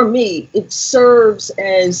for me, it serves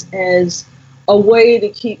as a way to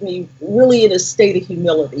keep me really in a state of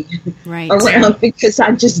humility, right? Around, because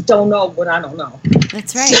I just don't know what I don't know.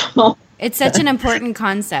 That's right. So, it's such an important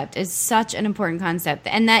concept. It's such an important concept,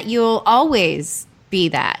 and that you'll always be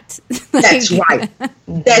that. That's right.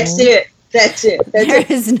 That's it. There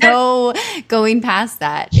is no going past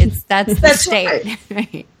that. That's the state.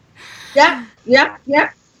 Right. Yeah.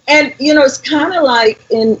 And it's kind of like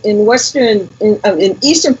in Western, in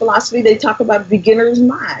Eastern philosophy, they talk about beginner's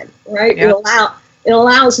mind, right? Yeah. It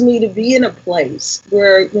allows me to be in a place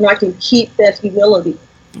where I can keep that humility,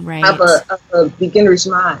 right, of a beginner's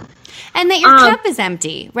mind. And that your cup is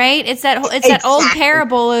empty, right? It's that that old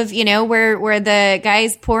parable of, where the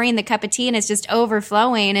guy's pouring the cup of tea and it's just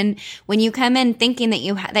overflowing. And when you come in thinking that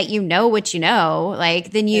you know what you know,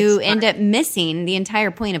 like, then you end up missing the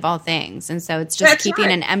entire point of all things. And so it's just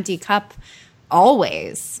keeping an empty cup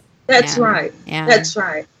always. That's right. Yeah. That's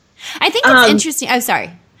right. I think it's interesting. Oh,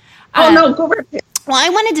 sorry. No, go right ahead. Well,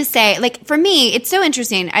 I wanted to say, like, for me, it's so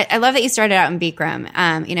interesting. I love that you started out in Bikram,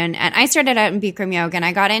 and I started out in Bikram yoga, and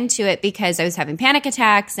I got into it because I was having panic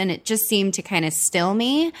attacks, and it just seemed to kind of still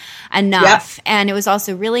me enough. Yep. And it was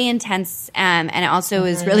also really intense, and it also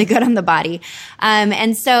was really good on the body.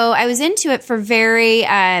 And so I was into it for very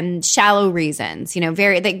shallow reasons,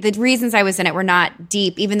 the reasons I was in it were not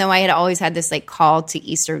deep, even though I had always had this, like, call to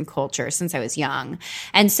Eastern culture since I was young.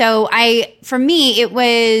 And so for me, it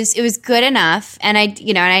was good enough. And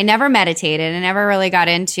I never meditated. I never really got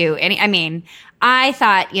into any. I mean, I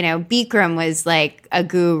thought, Bikram was like a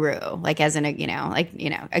guru, like as in a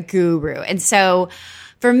guru. And so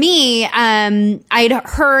for me, I'd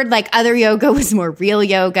heard like other yoga was more real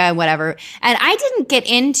yoga and whatever. And I didn't get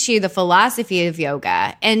into the philosophy of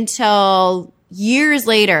yoga until years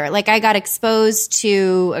later. Like, I got exposed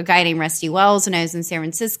to a guy named Rusty Wells when I was in San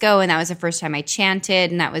Francisco, and that was the first time I chanted,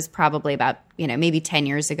 and that was probably about, maybe 10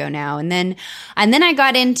 years ago now. And then I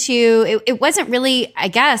got into, it wasn't really, I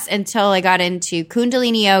guess, until I got into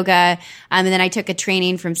Kundalini yoga, and then I took a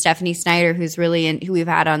training from Stephanie Snyder, who we've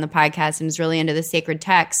had on the podcast and is really into the sacred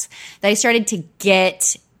texts, that I started to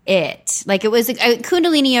get it. Like, it was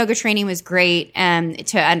Kundalini yoga training was great,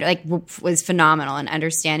 was phenomenal in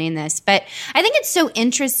understanding this. But I think it's so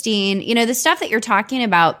interesting, the stuff that you're talking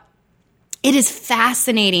about. It is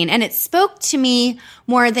fascinating, and it spoke to me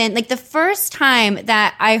more than, like, the first time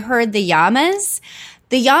that I heard the yamas,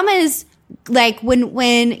 like, when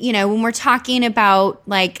we're talking about,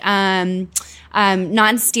 like,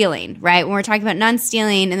 non-stealing, right? When we're talking about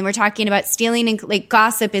non-stealing, and then we're talking about stealing, and like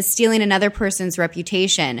gossip is stealing another person's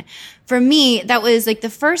reputation. For me, that was like the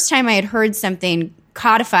first time I had heard something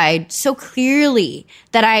codified so clearly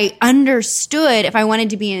that I understood if I wanted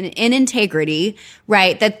to be in integrity,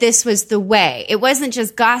 right, that this was the way. It wasn't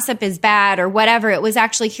just gossip is bad or whatever. It was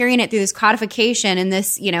actually hearing it through this codification and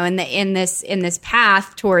this, you know, in this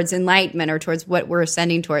path towards enlightenment or towards what we're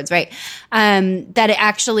ascending towards, right? That it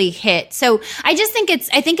actually hit. So I think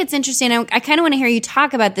it's interesting. I kind of want to hear you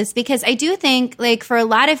talk about this because I do think, like, for a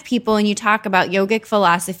lot of people, and you talk about yogic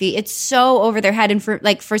philosophy, it's so over their head. And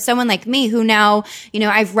for someone like me who now, you know,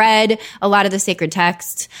 I've read a lot of the sacred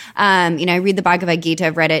texts. You know, I read the Bhagavad Gita.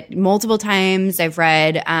 I've read it multiple times. I've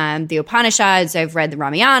read the Upanishads. I've read the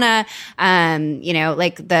Ramayana. You know,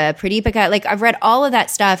 like the Pradipika. Like I've read all of that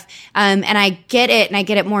stuff, and I get it, and I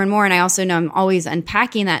get it more and more. And I also know I'm always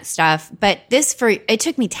unpacking that stuff. But it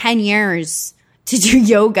took me 10 years to do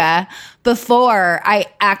yoga before I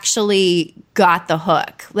actually got the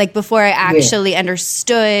hook. Like before I actually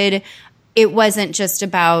understood. It wasn't just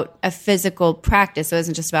about a physical practice. It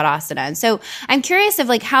wasn't just about asana. And so I'm curious of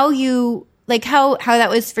like how that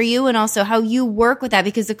was for you and also how you work with that,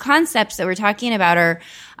 because the concepts that we're talking about are,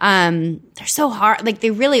 they're so hard. Like they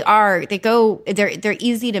really are, they're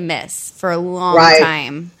easy to miss for a long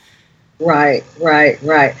time. Right.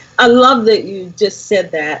 I love that you just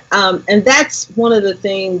said that. And that's one of the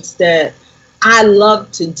things that I love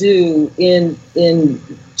to do in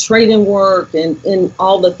training work and in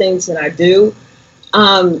all the things that I do.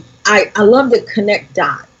 I love to connect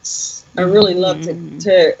dots. I really love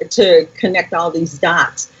to connect all these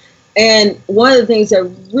dots. And one of the things I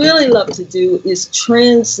really love to do is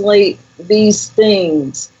translate these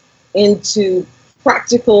things into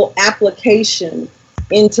practical application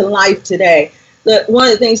into life today. One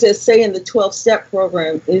of the things they say in the 12-step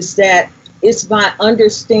program is that it's by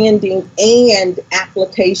understanding and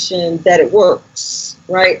application that it works,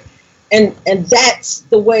 right? And that's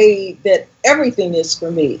the way that everything is for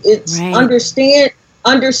me. It's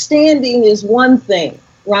understanding is one thing,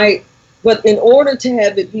 right? But in order to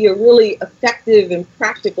have it be a really effective and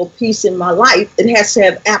practical piece in my life, it has to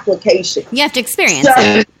have application. You have to experience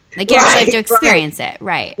it. Like you actually have to experience it,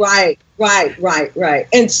 right? Right.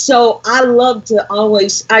 And so I love to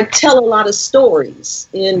I tell a lot of stories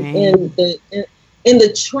in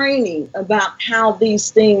the training about how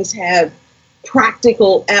these things have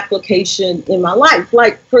practical application in my life.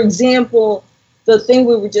 Like, for example, the thing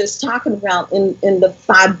we were just talking about in the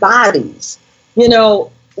 5 bodies. You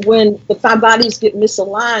know, when the 5 bodies get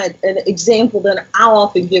misaligned, an example that I'll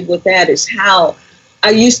often give with that is how I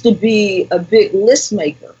used to be a big list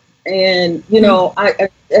maker. And, you know,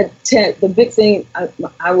 the big thing,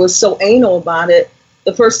 I was so anal about it.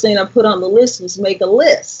 The first thing I put on the list was make a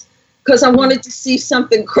list because I wanted to see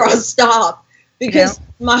something crossed off because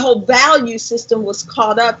my whole value system was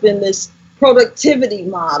caught up in this productivity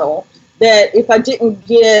model that if I didn't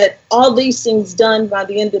get all these things done by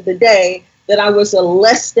the end of the day, that I was a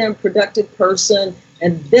less than productive person.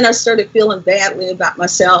 And then I started feeling badly about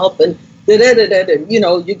myself and you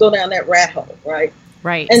know, you go down that rat hole, right?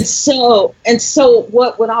 Right. And so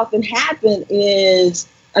what would often happen is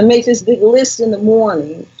I make this big list in the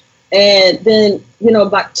morning, and then, you know,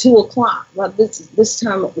 about 2:00, about this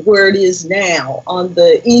time where it is now on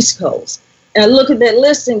the East Coast, and I look at that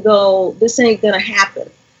list and go, this ain't gonna happen,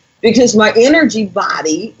 because my energy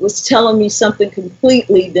body was telling me something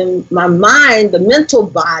completely than my mind, the mental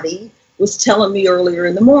body, was telling me earlier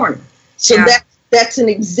in the morning. So that's an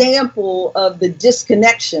example of the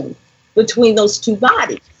disconnection between those two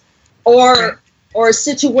bodies, or a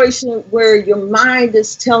situation where your mind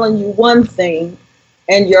is telling you one thing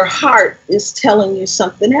and your heart is telling you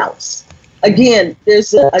something else. Again,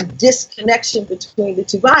 there's a disconnection between the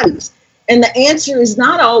two bodies. And the answer is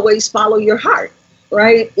not always follow your heart,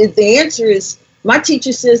 right? The answer is, my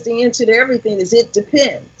teacher says the answer to everything is it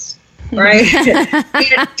depends, right?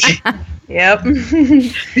 Yep.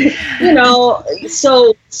 You know,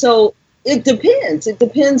 so it depends. It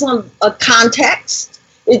depends on a context.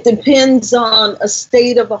 It depends on a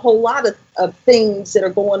state of a whole lot of things that are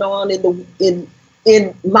going on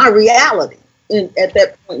in my reality at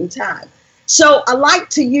that point in time. So I like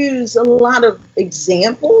to use a lot of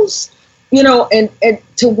examples, you know, and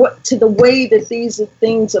to the way that these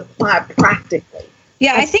things apply practically.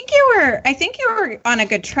 Yeah, I think you were on a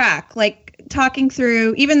good track, like talking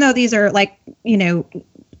through, even though these are like, you know,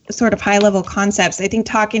 sort of high level concepts. I think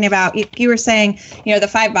talking about, you were saying, you know, the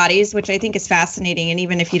 5 bodies, which I think is fascinating. And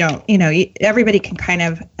even if you don't, you know, everybody can kind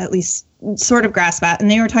of at least sort of grasp that.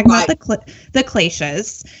 And they were talking about the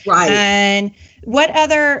kleshas. Right. And what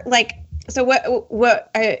other, like, so what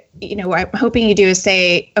I, you know, what I'm hoping you do is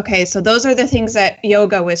say, okay, so those are the things that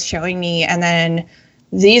yoga was showing me. And then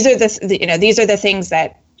these are the things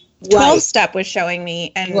that 12-step was showing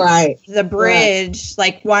me, and the bridge,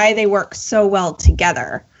 like why they work so well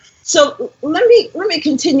together. So let me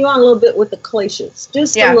continue on a little bit with the kleshas,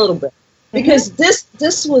 just a little bit, because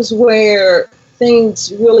this was where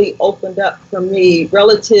things really opened up for me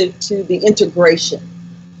relative to the integration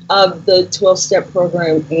of the 12-step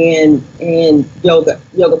program and yoga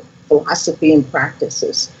philosophy and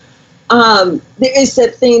practices. There is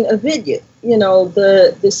that thing of vidya,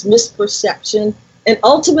 this misperception, and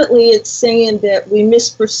ultimately it's saying that we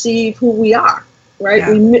misperceive who we are, right?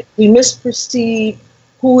 Yeah. We misperceive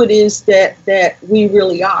who it is that we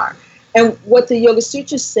really are. And what the Yoga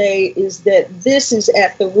Sutras say is that this is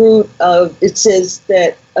at the root of, it says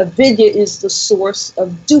that avidya is the source of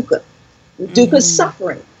dukkha, dukkha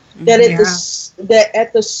suffering. That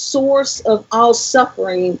at the source of all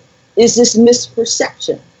suffering is this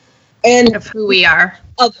misperception. And of who we are.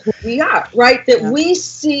 Of who we are, right? That we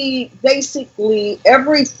see basically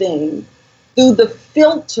everything through the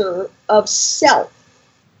filter of self,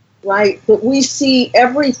 right? That we see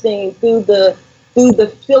everything through the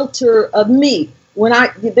filter of me.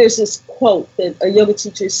 There's this quote that a yoga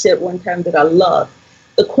teacher said one time that I love.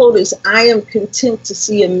 The quote is, "I am content to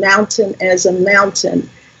see a mountain as a mountain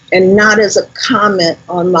and not as a comment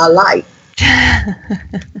on my life."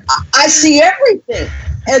 I see everything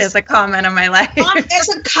as a comment on my life. As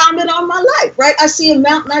a comment on my life, right? I see a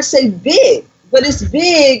mountain, I say big, but it's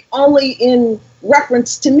big only in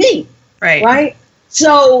reference to me, right?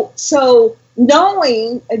 So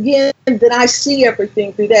knowing, again, that I see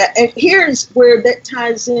everything through that. And here's where that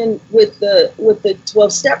ties in with the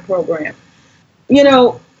 12-step program.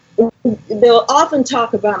 They'll often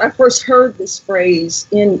talk about, I first heard this phrase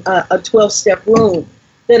in a 12-step room,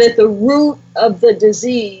 that at the root of the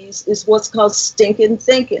disease is what's called stinking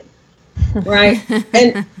thinking, right?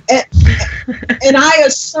 and I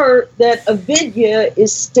assert that avidya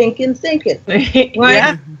is stinking thinking, right?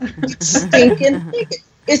 Yeah. It's stinking thinking.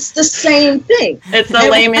 It's the same thing. It's the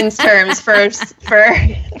layman's terms for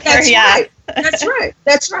That's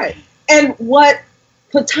right. And what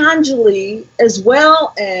Patanjali, as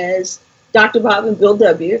well as Dr. Bob and Bill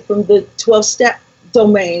W. from the 12-step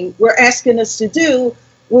domain, were asking us to do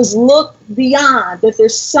was look beyond, that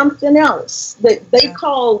there's something else that they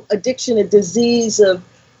call addiction a disease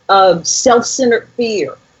of self-centered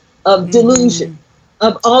fear, of delusion,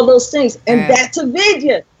 of all those things. And that's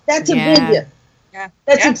avidya. That's avidya. Yeah.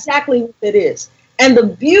 That's exactly what it is. And the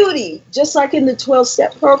beauty, just like in the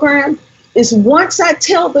 12-step program, is once I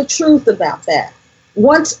tell the truth about that,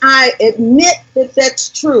 once I admit that that's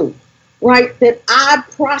true, right, that I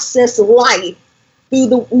process life through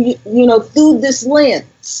this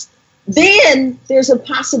lens, then there's a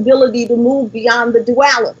possibility to move beyond the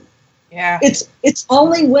duality. Yeah. It's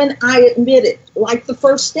only when I admit it, like the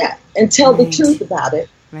first step, and tell the truth about it,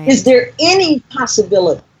 is there any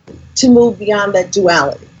possibility to move beyond that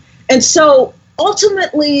duality. And so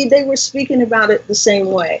ultimately they were speaking about it the same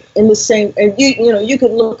way, and you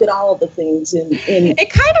could look at all the things in it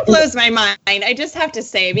kind of blows my mind, I just have to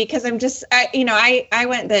say, because I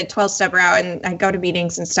went the 12-step route and I go to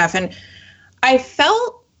meetings and stuff, and I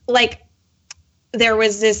felt like there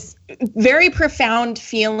was this very profound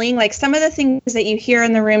feeling, like some of the things that you hear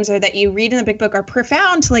in the rooms or that you read in the big book are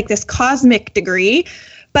profound to like this cosmic degree.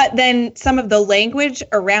 But then some of the language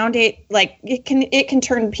around it, like it can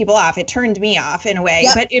turn people off. It turned me off in a way.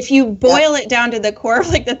 Yep. But if you boil it down to the core of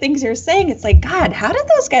like the things you're saying, it's like, God, how did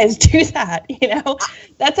those guys do that?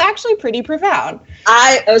 That's actually pretty profound.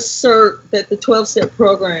 I assert that the 12-step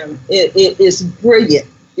program it is brilliant.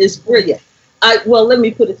 It's brilliant. Let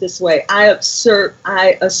me put it this way. I assert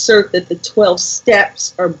that the 12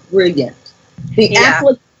 steps are brilliant.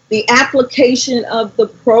 The application of the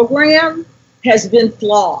program has been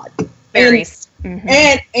flawed. Very.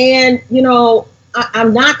 And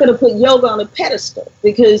I'm not going to put yoga on a pedestal,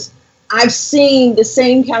 because I've seen the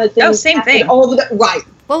same kind of thing. Oh, same thing. Right.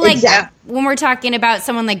 Well, like when we're talking about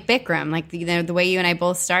someone like Bikram, like the way you and I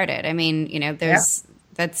both started. I mean,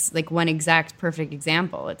 that's like one exact perfect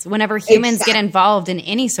example. It's whenever humans get involved in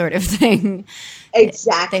any sort of thing, they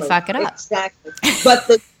fuck it up. Exactly. But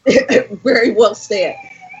very well said.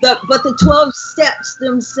 But the 12 steps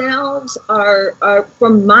themselves are,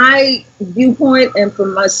 from my viewpoint and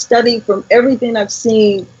from my study, from everything I've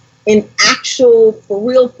seen in actual, for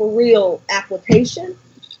real application,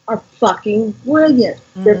 are fucking brilliant.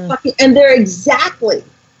 They're exactly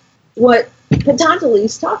what Patanjali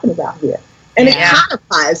is talking about here. And it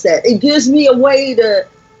codifies that. It gives me a way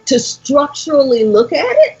to structurally look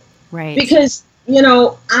at it. Right. Because,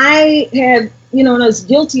 I had, and I was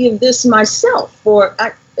guilty of this myself for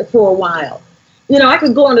a while. I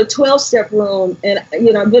could go in a 12-step room and,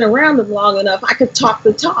 I've been around them long enough. I could talk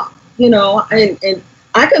the talk, and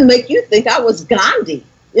I could make you think I was Gandhi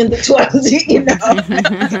in the 12,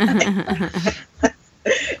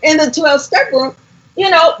 in the 12-step room,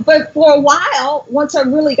 but for a while, once I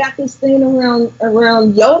really got this thing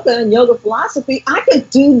around yoga and yoga philosophy, I could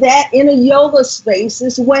do that in a yoga space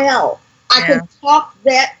as well. I could talk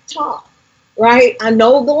that talk. Right. I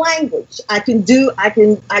know the language. I can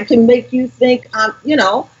make you think, and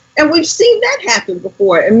we've seen that happen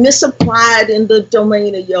before and misapplied in the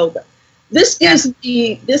domain of yoga. This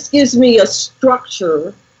gives me a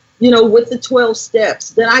structure, with the 12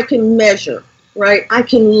 steps that I can measure, right? I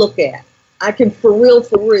can look at, I can for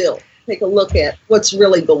real, take a look at what's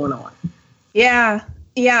really going on. Yeah.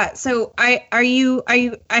 Yeah. So I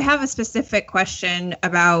have a specific question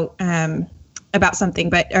about something,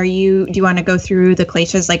 but do you want to go through the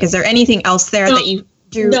kleshas? Like, is there anything else there that you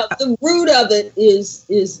do? No, the root of it is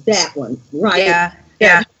that one, right? Yeah.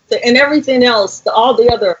 Yeah. And everything else, all the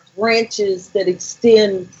other branches that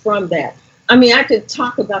extend from that. I mean, I could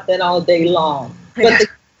talk about that all day long, but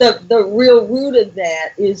the real root of that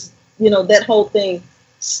is, that whole thing,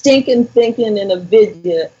 stinking, thinking, and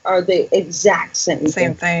avidya are the exact same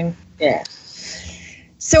thing. Yeah.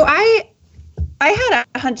 So I had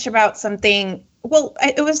a hunch about something. Well,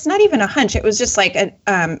 it was not even a hunch. It was just like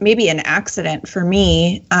maybe an accident for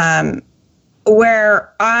me,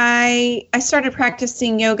 where I started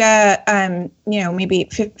practicing yoga, maybe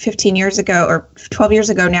 15 years ago or 12 years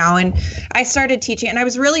ago now. And I started teaching, and I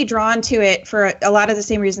was really drawn to it for a lot of the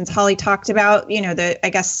same reasons Holly talked about, I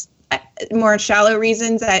guess, more shallow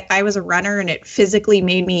reasons. I was a runner, and it physically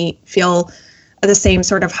made me feel the same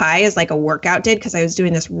sort of high as like a workout did, because I was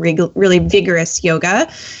doing this really vigorous yoga.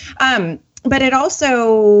 But it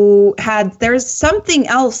also there's something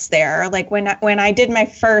else there. Like when I did my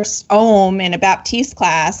first Om in a Baptiste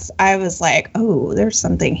class, I was like, oh, there's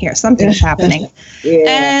something here. Something's happening. Yeah.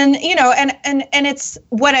 And, and it's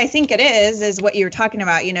what I think it is what you're talking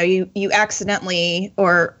about. You accidentally,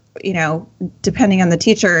 or, depending on the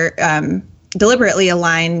teacher, deliberately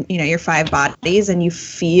align, your 5 bodies, and you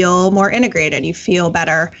feel more integrated. You feel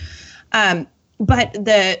better. But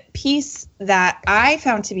the piece that I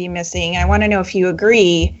found to be missing, I want to know if you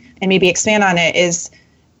agree and maybe expand on it, is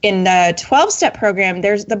in the 12-step program,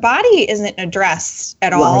 the body isn't addressed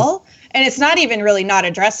at all. And it's not even really not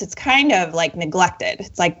addressed. It's kind of like neglected.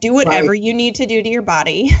 It's like, do whatever you need to do to your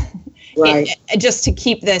body just to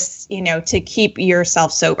keep this, to keep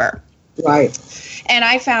yourself sober. Right. And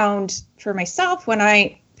I found for myself when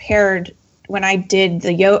I did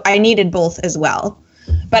the yoga, I needed both as well.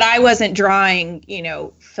 But I wasn't drawing,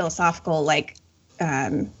 philosophical, like,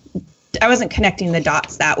 I wasn't connecting the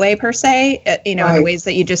dots that way per se, in the ways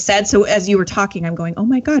that you just said. So as you were talking, I'm going, oh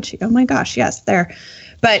my gosh, yes, there.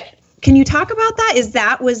 But can you talk about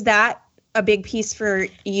that? Was that a big piece for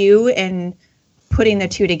you in putting the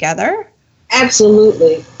two together?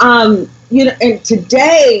 Absolutely. And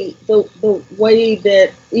today, the way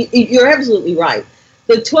that you're absolutely right.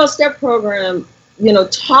 The 12-step program,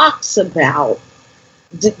 talks about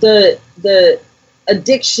the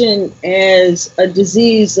addiction as a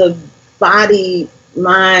disease of body,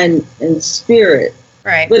 mind, and spirit.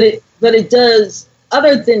 Right. But it does,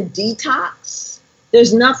 other than detox,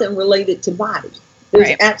 there's nothing related to body.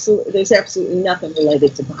 There's absolutely nothing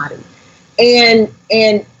related to body. And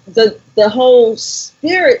the whole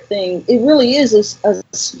spirit thing, it really is a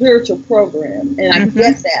spiritual program, and I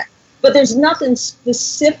get that. But there's nothing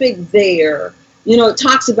specific there. It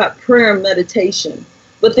talks about prayer and meditation,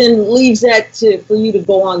 but then leaves that for you to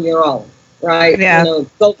go on your own, right? Yeah.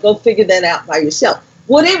 Go figure that out by yourself.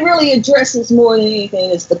 What it really addresses more than anything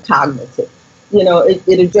is the cognitive.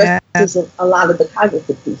 It addresses a lot of the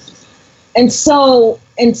cognitive pieces. And the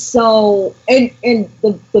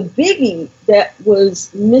biggie that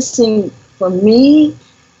was missing for me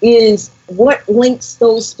is what links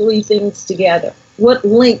those 3 things together. What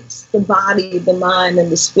links the body, the mind,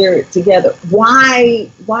 and the spirit together? Why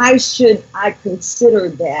should I consider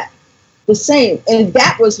that the same? And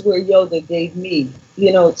that was where yoga gave me,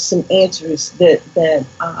 some answers that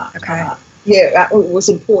was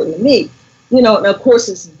important to me. And of course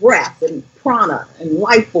it's breath and prana and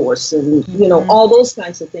life force and, all those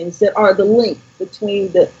kinds of things that are the link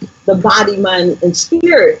between the body, mind, and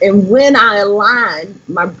spirit. And when I align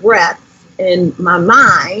my breath and my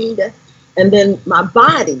mind and then my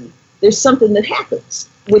body, there's something that happens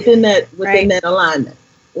within that alignment,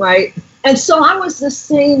 right? And so I was the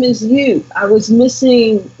same as you. I was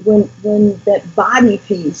missing when that body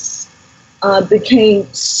piece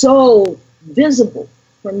became so visible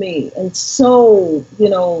for me and so,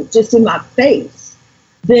 just in my face.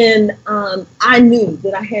 then I knew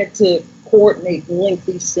that I had to coordinate and link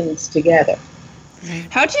these things together.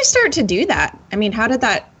 How'd you start to do that? I mean, how did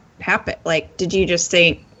that happen? Like, did you just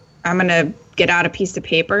think, I'm going to get out a piece of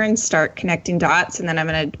paper and start connecting dots, and then I'm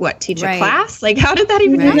going to, teach a class? Like, how did that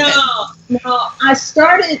even happen? No, I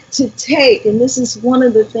started to take, and this is one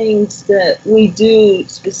of the things that we do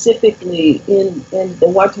specifically in the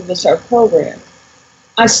Watavasar program.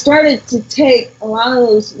 I started to take a lot of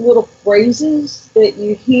those little phrases that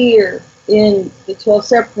you hear in the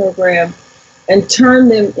 12-step program and turn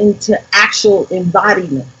them into actual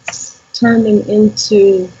embodiments, turn them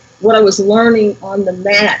into what I was learning on the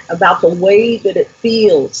mat about the way that it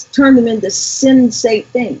feels, turn them into sensate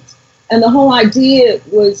things. And the whole idea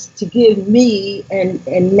was to give me and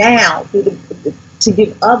now to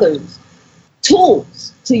give others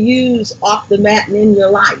tools to use off the mat and in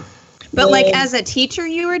your life. But like as a teacher,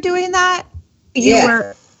 you were doing that? You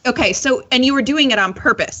were, okay, so, and you were doing it on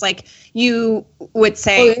purpose. Like you would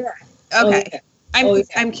say, okay.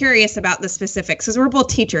 I'm curious about the specifics because we're both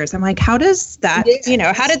teachers. I'm like, how does that,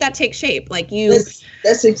 how did that take shape? Like you.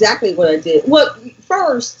 That's exactly what I did. Well,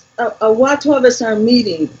 first, a Watavasar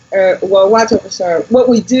meeting, Watavasar, what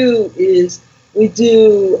we do is we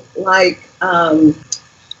do like,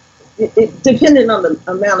 depending on the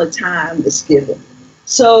amount of time that's given.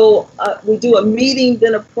 So we do a meeting,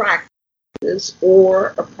 then a practice,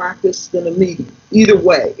 or a practice, then a meeting. Either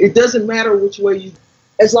way. It doesn't matter which way you,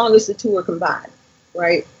 as long as the two are combined.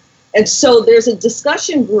 Right? And so there's a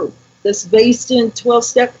discussion group that's based in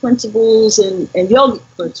 12-step principles and yogic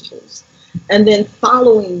principles. And then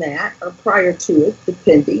following that, or prior to it,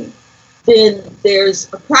 depending, then there's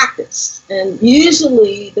a practice. And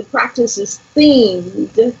usually the practice is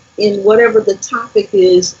themed in whatever the topic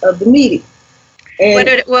is of the meeting.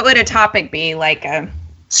 And what would a topic be? Like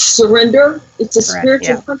surrender. It's a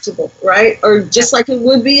spiritual principle, right? Or just like it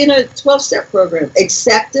would be in a 12-step program.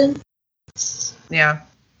 Acceptance.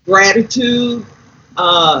 Gratitude,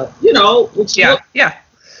 which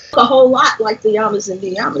a whole lot like the yamas and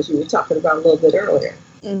niyamas you were talking about a little bit earlier.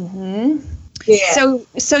 Mm-hmm. Yeah.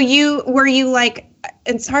 So you like,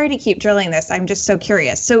 and sorry to keep drilling this, I'm just so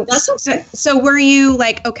curious. So that's okay. So were you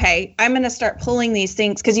like, okay, I'm going to start pulling these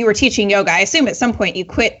things because you were teaching yoga. I assume at some point you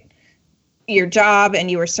quit your job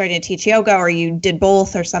and you were starting to teach yoga, or you did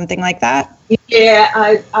both, or something like that. Yeah,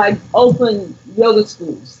 I opened yoga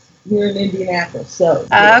schools here in Indianapolis. So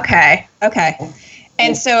okay.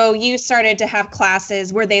 And so you started to have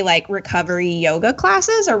classes. Were they like recovery yoga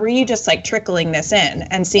classes, or were you just like trickling this in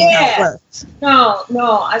and seeing how it worked? No.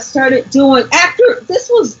 I started doing after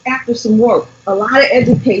some work, a lot of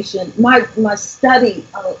education. My study,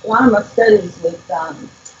 a lot of my studies with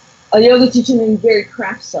a yoga teacher named Gary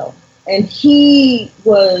Crafso, and he's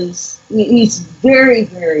very,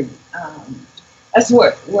 very. That's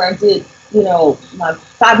where I did my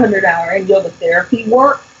 500-hour yoga therapy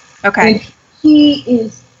work. Okay. And he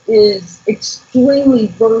is extremely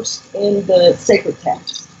versed in the sacred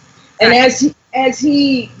text. And as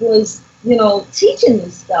he was, teaching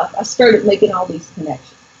this stuff, I started making all these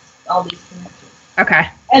connections. Okay.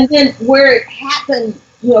 And then where it happened,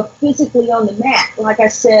 physically on the mat, like I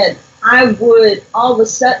said, I would all of a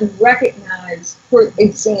sudden recognize, for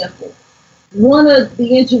example, one of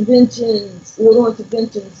the interventions,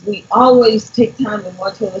 we always take time in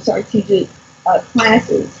Watavasar teacher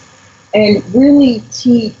classes and really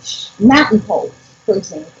teach mountain pose, for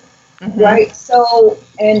example, right? So,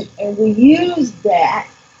 and we use that.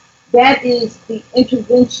 That is the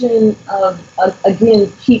intervention of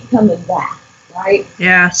again, keep coming back, right?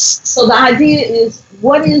 Yes. So the idea is,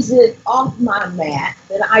 what is it off my mat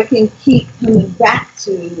that I can keep coming back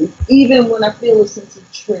to, even when I feel a sense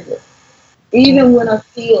of trigger? Even when I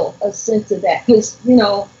feel a sense of that, because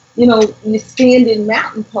you stand in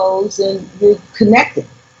mountain pose and you're connected,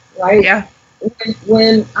 right? Yeah.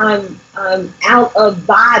 When I'm out of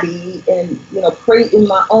body and in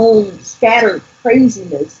my own scattered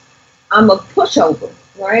craziness, I'm a pushover,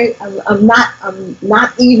 right? I'm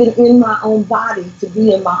not even in my own body to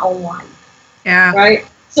be in my own life. Yeah. Right.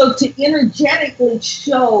 So to energetically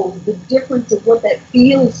show the difference of what that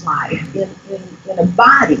feels like in a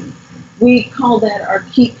body. We call that our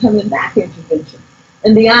keep coming back intervention.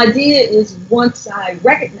 And the idea is, once I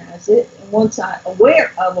recognize it and once I'm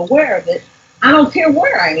aware of it, I don't care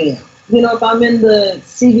where I am. If I'm in the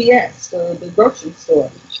CVS or the grocery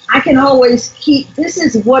store, I can always this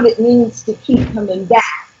is what it means to keep coming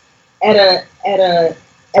back at a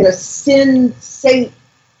sensate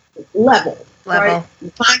level. Right?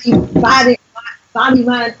 Body,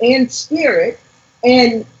 mind, and spirit.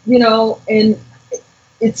 And,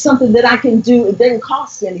 it's something that I can do. It doesn't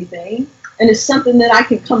cost anything. and it's something that I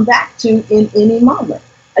can come back to in any moment.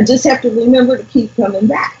 I just have to remember to keep coming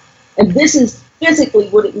back. And this is physically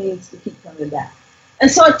what it means to keep coming back. And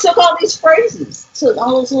so I took all these phrases, took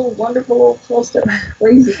all those little wonderful little 12-step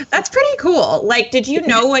phrases. That's pretty cool. Like, did you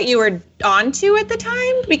know what you were onto at the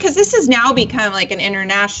time? Because this has now become like an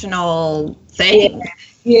international thing.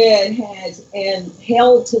 Yeah, it has. And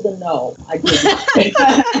hell to the no, I did.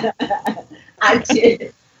 I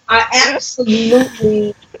did. I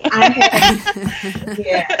absolutely, I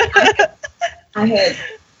had,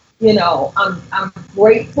 you know, I'm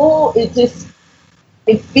grateful.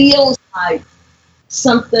 It feels like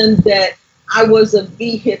something that I was a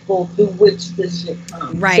vehicle through which this should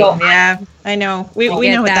come. Right. So Yeah, I know. We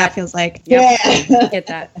know what that fees like. Yeah. Get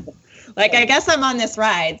that. Like, I guess I'm on this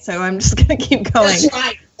ride, so I'm just going to keep going. That's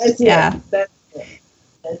right. That's it.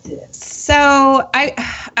 That's it. So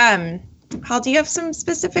Paul, do you have some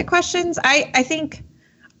specific questions? I think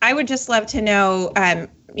I would just love to know,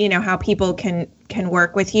 you know, how people can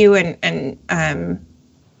work with you and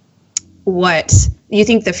what you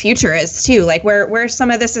think the future is too, like where some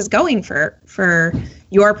of this is going for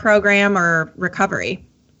your program or recovery.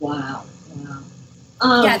 Wow.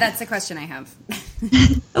 Yeah, that's the question I have.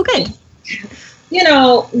 Oh, good. You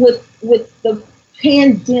know, with the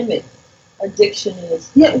pandemic, addiction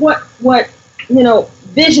is what you know,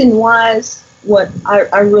 vision wise, what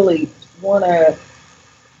I really want to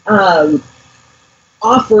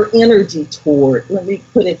offer energy toward, let me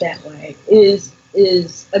put it that way, is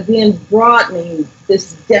again broadening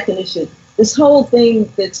this definition, this whole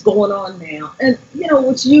thing that's going on now. And you know,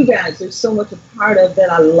 which you guys are so much a part of that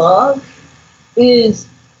I love, is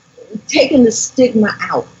taking the stigma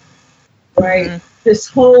out, right? Mm-hmm. This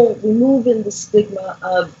whole removing the stigma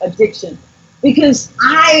of addiction. Because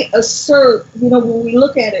I assert, you know, when we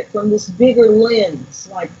look at it from this bigger lens,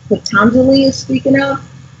 like Patanjali is speaking of,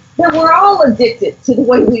 that we're all addicted to the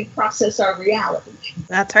way we process our reality.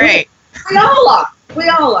 That's right. We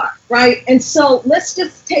all are, right? And so let's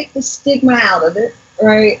just take the stigma out of it,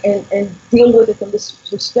 right? And deal with it from this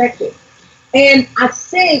perspective. And I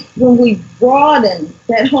think when we broaden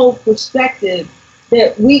that whole perspective,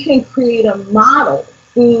 that we can create a model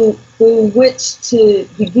through which to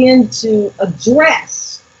begin to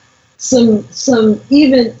address some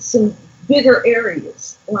bigger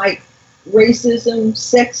areas like racism,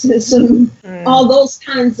 sexism, all those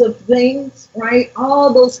kinds of things, right?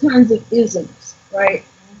 All those kinds of isms, right?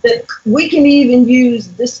 That we can even use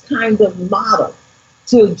this kind of model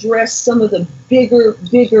to address some of the bigger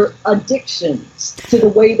addictions to the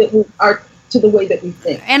way that we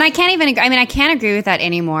think. And I can't agree with that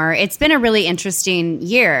anymore. It's been a really interesting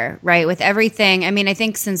year, right? With everything. I mean, I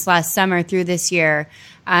think since last summer through this year,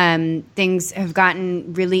 things have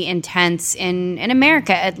gotten really intense in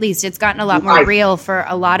America, at least. It's gotten a lot more real for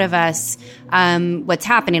a lot of us. What's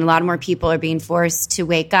happening? A lot more people are being forced to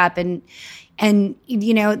wake up, and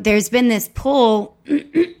you know, there's been this pull.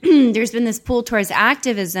 There's been this pull towards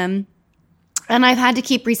activism. And I've had to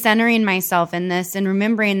keep recentering myself in this and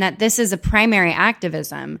remembering that this is a primary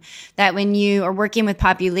activism, that when you are working with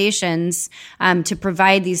populations to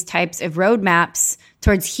provide these types of roadmaps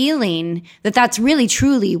towards healing, that's really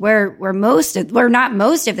truly where all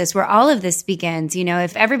of this begins. You know,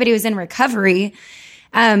 if everybody was in recovery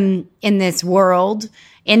in this world,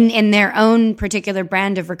 in their own particular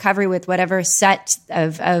brand of recovery with whatever set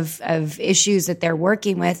of issues that they're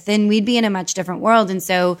working with, then we'd be in a much different world. And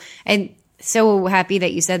so so happy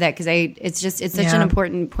that you said that, because it's such an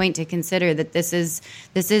important point to consider, that this is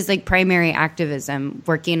like primary activism,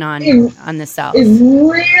 working on the self. It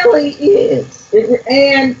really is.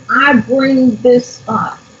 And I bring this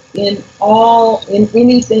up in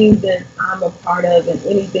anything that I'm a part of and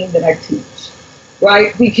anything that I teach,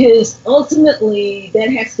 right? Because ultimately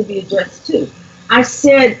that has to be addressed too. I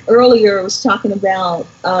said earlier, I was talking about,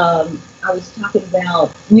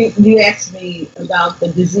 you asked me about the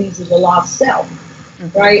disease of the lost self,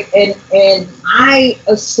 right? And I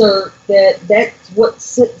assert that that's what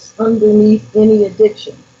sits underneath any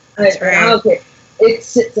addiction. That's right. I don't care. It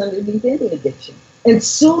sits underneath any addiction. And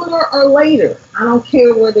sooner or later, I don't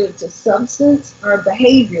care whether it's a substance or a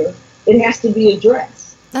behavior, it has to be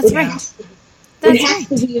addressed. That's right. It has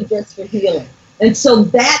to be addressed for healing. And so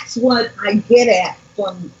that's what I get at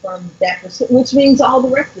from that perspective, which means all the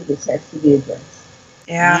rest of this has to be addressed.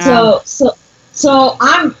 Yeah. So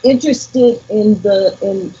I'm interested in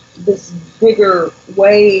this bigger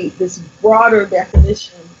way, this broader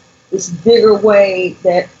definition, this bigger way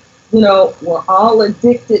that, you know, we're all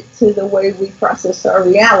addicted to the way we process our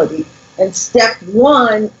reality. And step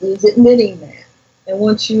one is admitting that. And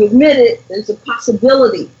once you admit it, there's a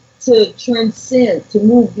possibility to transcend, to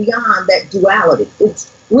move beyond that duality.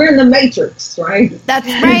 We're in the matrix, right? That's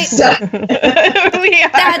right. We are.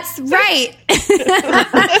 That's right.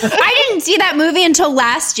 I didn't see that movie until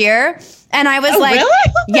last year. And I was like, really?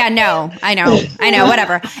 yeah, no, I know,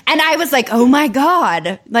 whatever. And I was like, oh my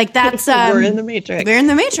God. Like that's, we're in the matrix. We're in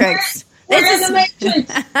the matrix. We're in the matrix,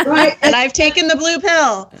 right? And I've taken the blue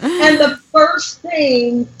pill. And the first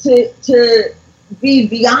thing to be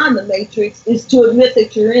beyond the matrix is to admit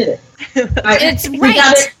that you're in it. Right? It's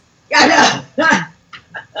right.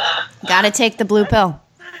 Gotta take the blue pill.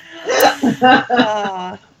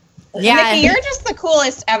 Yeah, Nikki, you're just the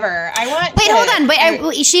coolest ever. Hold on.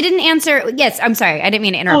 Wait, she didn't answer. Yes, I'm sorry. I didn't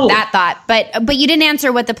mean to interrupt that thought. But you didn't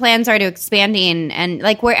answer what the plans are to expanding and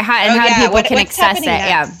like how people can access it.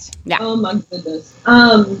 Next? Yeah. Oh my goodness.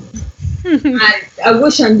 I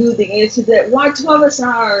wish I knew the answer to that. Why 12 us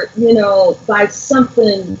are, by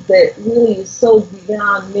something that really is so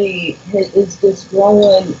beyond me, is just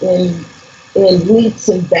growing in leaps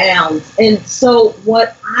and bounds. And so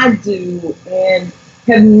what I do and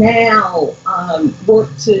have now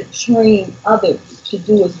worked to train others to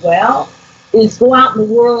do as well is go out in the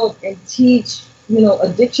world and teach,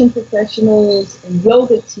 addiction professionals and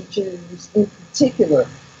yoga teachers in particular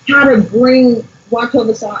how to bring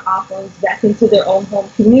Wachovasana offerings back into their own home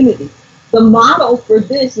community. The model for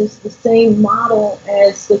this is the same model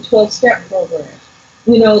as the 12-step program.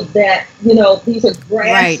 These are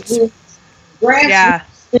grassroots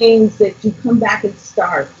things that you come back and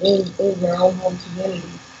start in your own home community.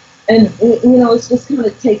 And, it's just kind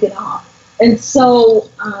of taken off. And so,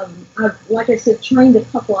 I've, like I said, trained a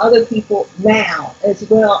couple other people now as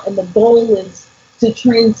well. And the goal is to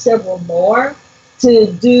train several more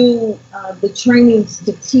to do the trainings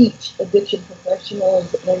to teach addiction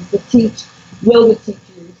professionals and to teach yoga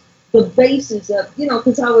teachers the basis of,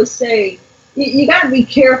 because I always say, you got to be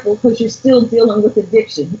careful because you're still dealing with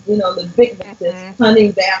addiction. The big that's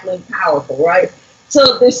cunning, baffling, powerful, right?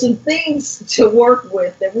 So there's some things to work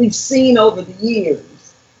with that we've seen over the years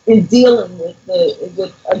in dealing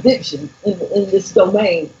with addiction in this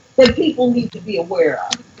domain that people need to be aware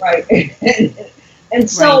of, right? And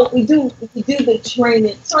so we do the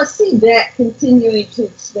training. So I see that continuing to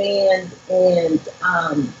expand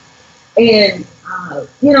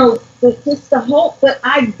just the hope that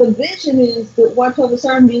the vision is that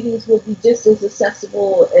Wachovasana meetings will be just as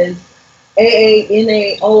accessible as AA,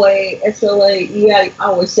 NA, OA, SLA, EI. I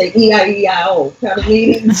always say EIEIO kind of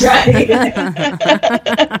meetings, right?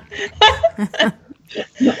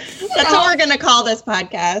 That's what we're going to call this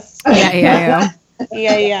podcast. EIEIO.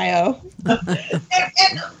 EIEIO.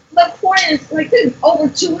 And the point is, there's over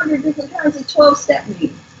 200 different kinds of 12-step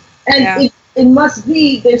meetings. And it must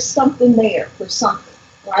be, there's something there for something,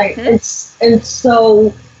 right? Mm-hmm. And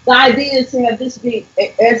so the idea is to have this be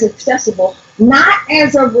as accessible, not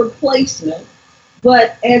as a replacement,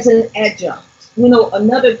 but as an adjunct,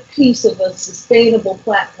 another piece of a sustainable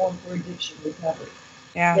platform for addiction recovery.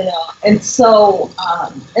 Yeah. And so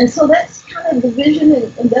that's kind of the vision,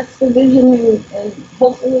 and that's the vision, and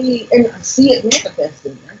hopefully, and I see it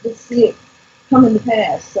manifesting. I just see it coming to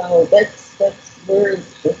pass. So that's where,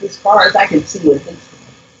 as far as I can see it.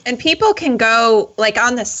 And people can go,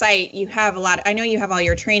 on the site, you have I know you have all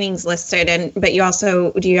your trainings listed, but you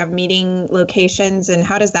also, do you have meeting locations, and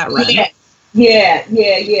how does that run? Yeah.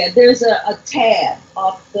 There's a tab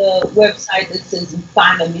off the website that says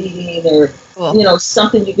find a meeting or,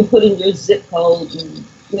 something you can put in your zip code and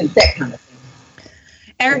that kind of thing.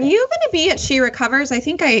 Are you going to be at She Recovers? I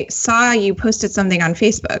think I saw you posted something on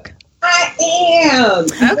Facebook. I am.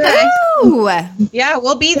 Okay. Ooh. Yeah,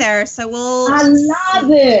 we'll be there. So I love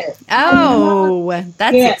it. Oh,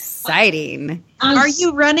 that's exciting. Are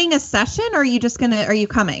you running a session, or are you just are you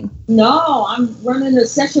coming? No, I'm running a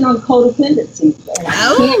session on codependency.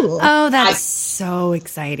 Oh, that's so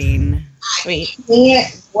exciting. Sweet. I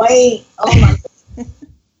can't wait. Oh my God.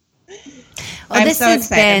 Well, I'm this so has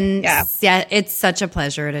excited. been, it's such a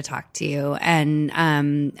pleasure to talk to you, and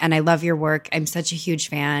I love your work. I'm such a huge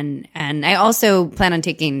fan, and I also plan on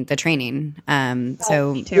taking the training.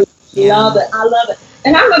 So me too. Love it. I love it,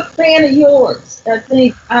 and I'm a fan of yours. I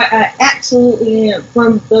think I absolutely am.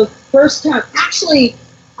 From the first time, actually,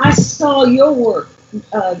 I saw your work.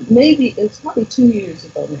 Maybe it's probably 2 years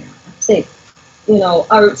ago now. I think,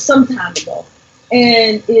 or some time ago.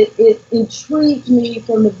 And it intrigued me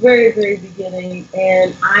from the very, very beginning,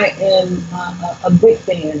 and I am a big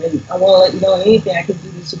fan, and I want to let you know anything I can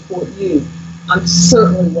do to support you. I'm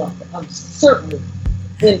certainly welcome. I'm certainly.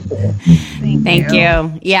 Thank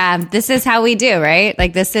you. Yeah, this is how we do, right?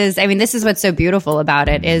 Like this is what's so beautiful about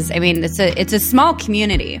it is, it's a small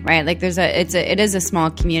community, right? Like it is a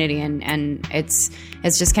small community, and it's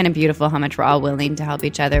just kind of beautiful how much we're all willing to help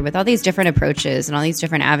each other with all these different approaches and all these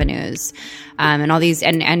different avenues, and all these,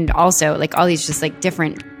 and also like all these just like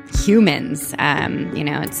different humans,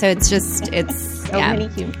 it's So many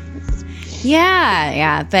humans.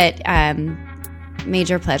 Yeah. But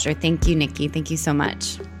major pleasure. Thank you, Nikki. Thank you so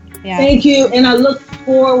much. Yeah. Thank you, and I look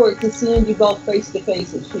forward to seeing you both face to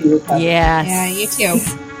face at CITYOGA. Yes. Yeah, you too.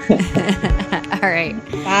 All right.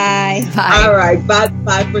 Bye. Bye. All right.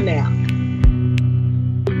 Bye for now.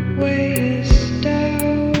 Waist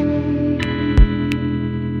down,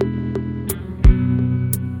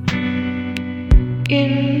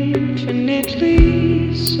 infinitely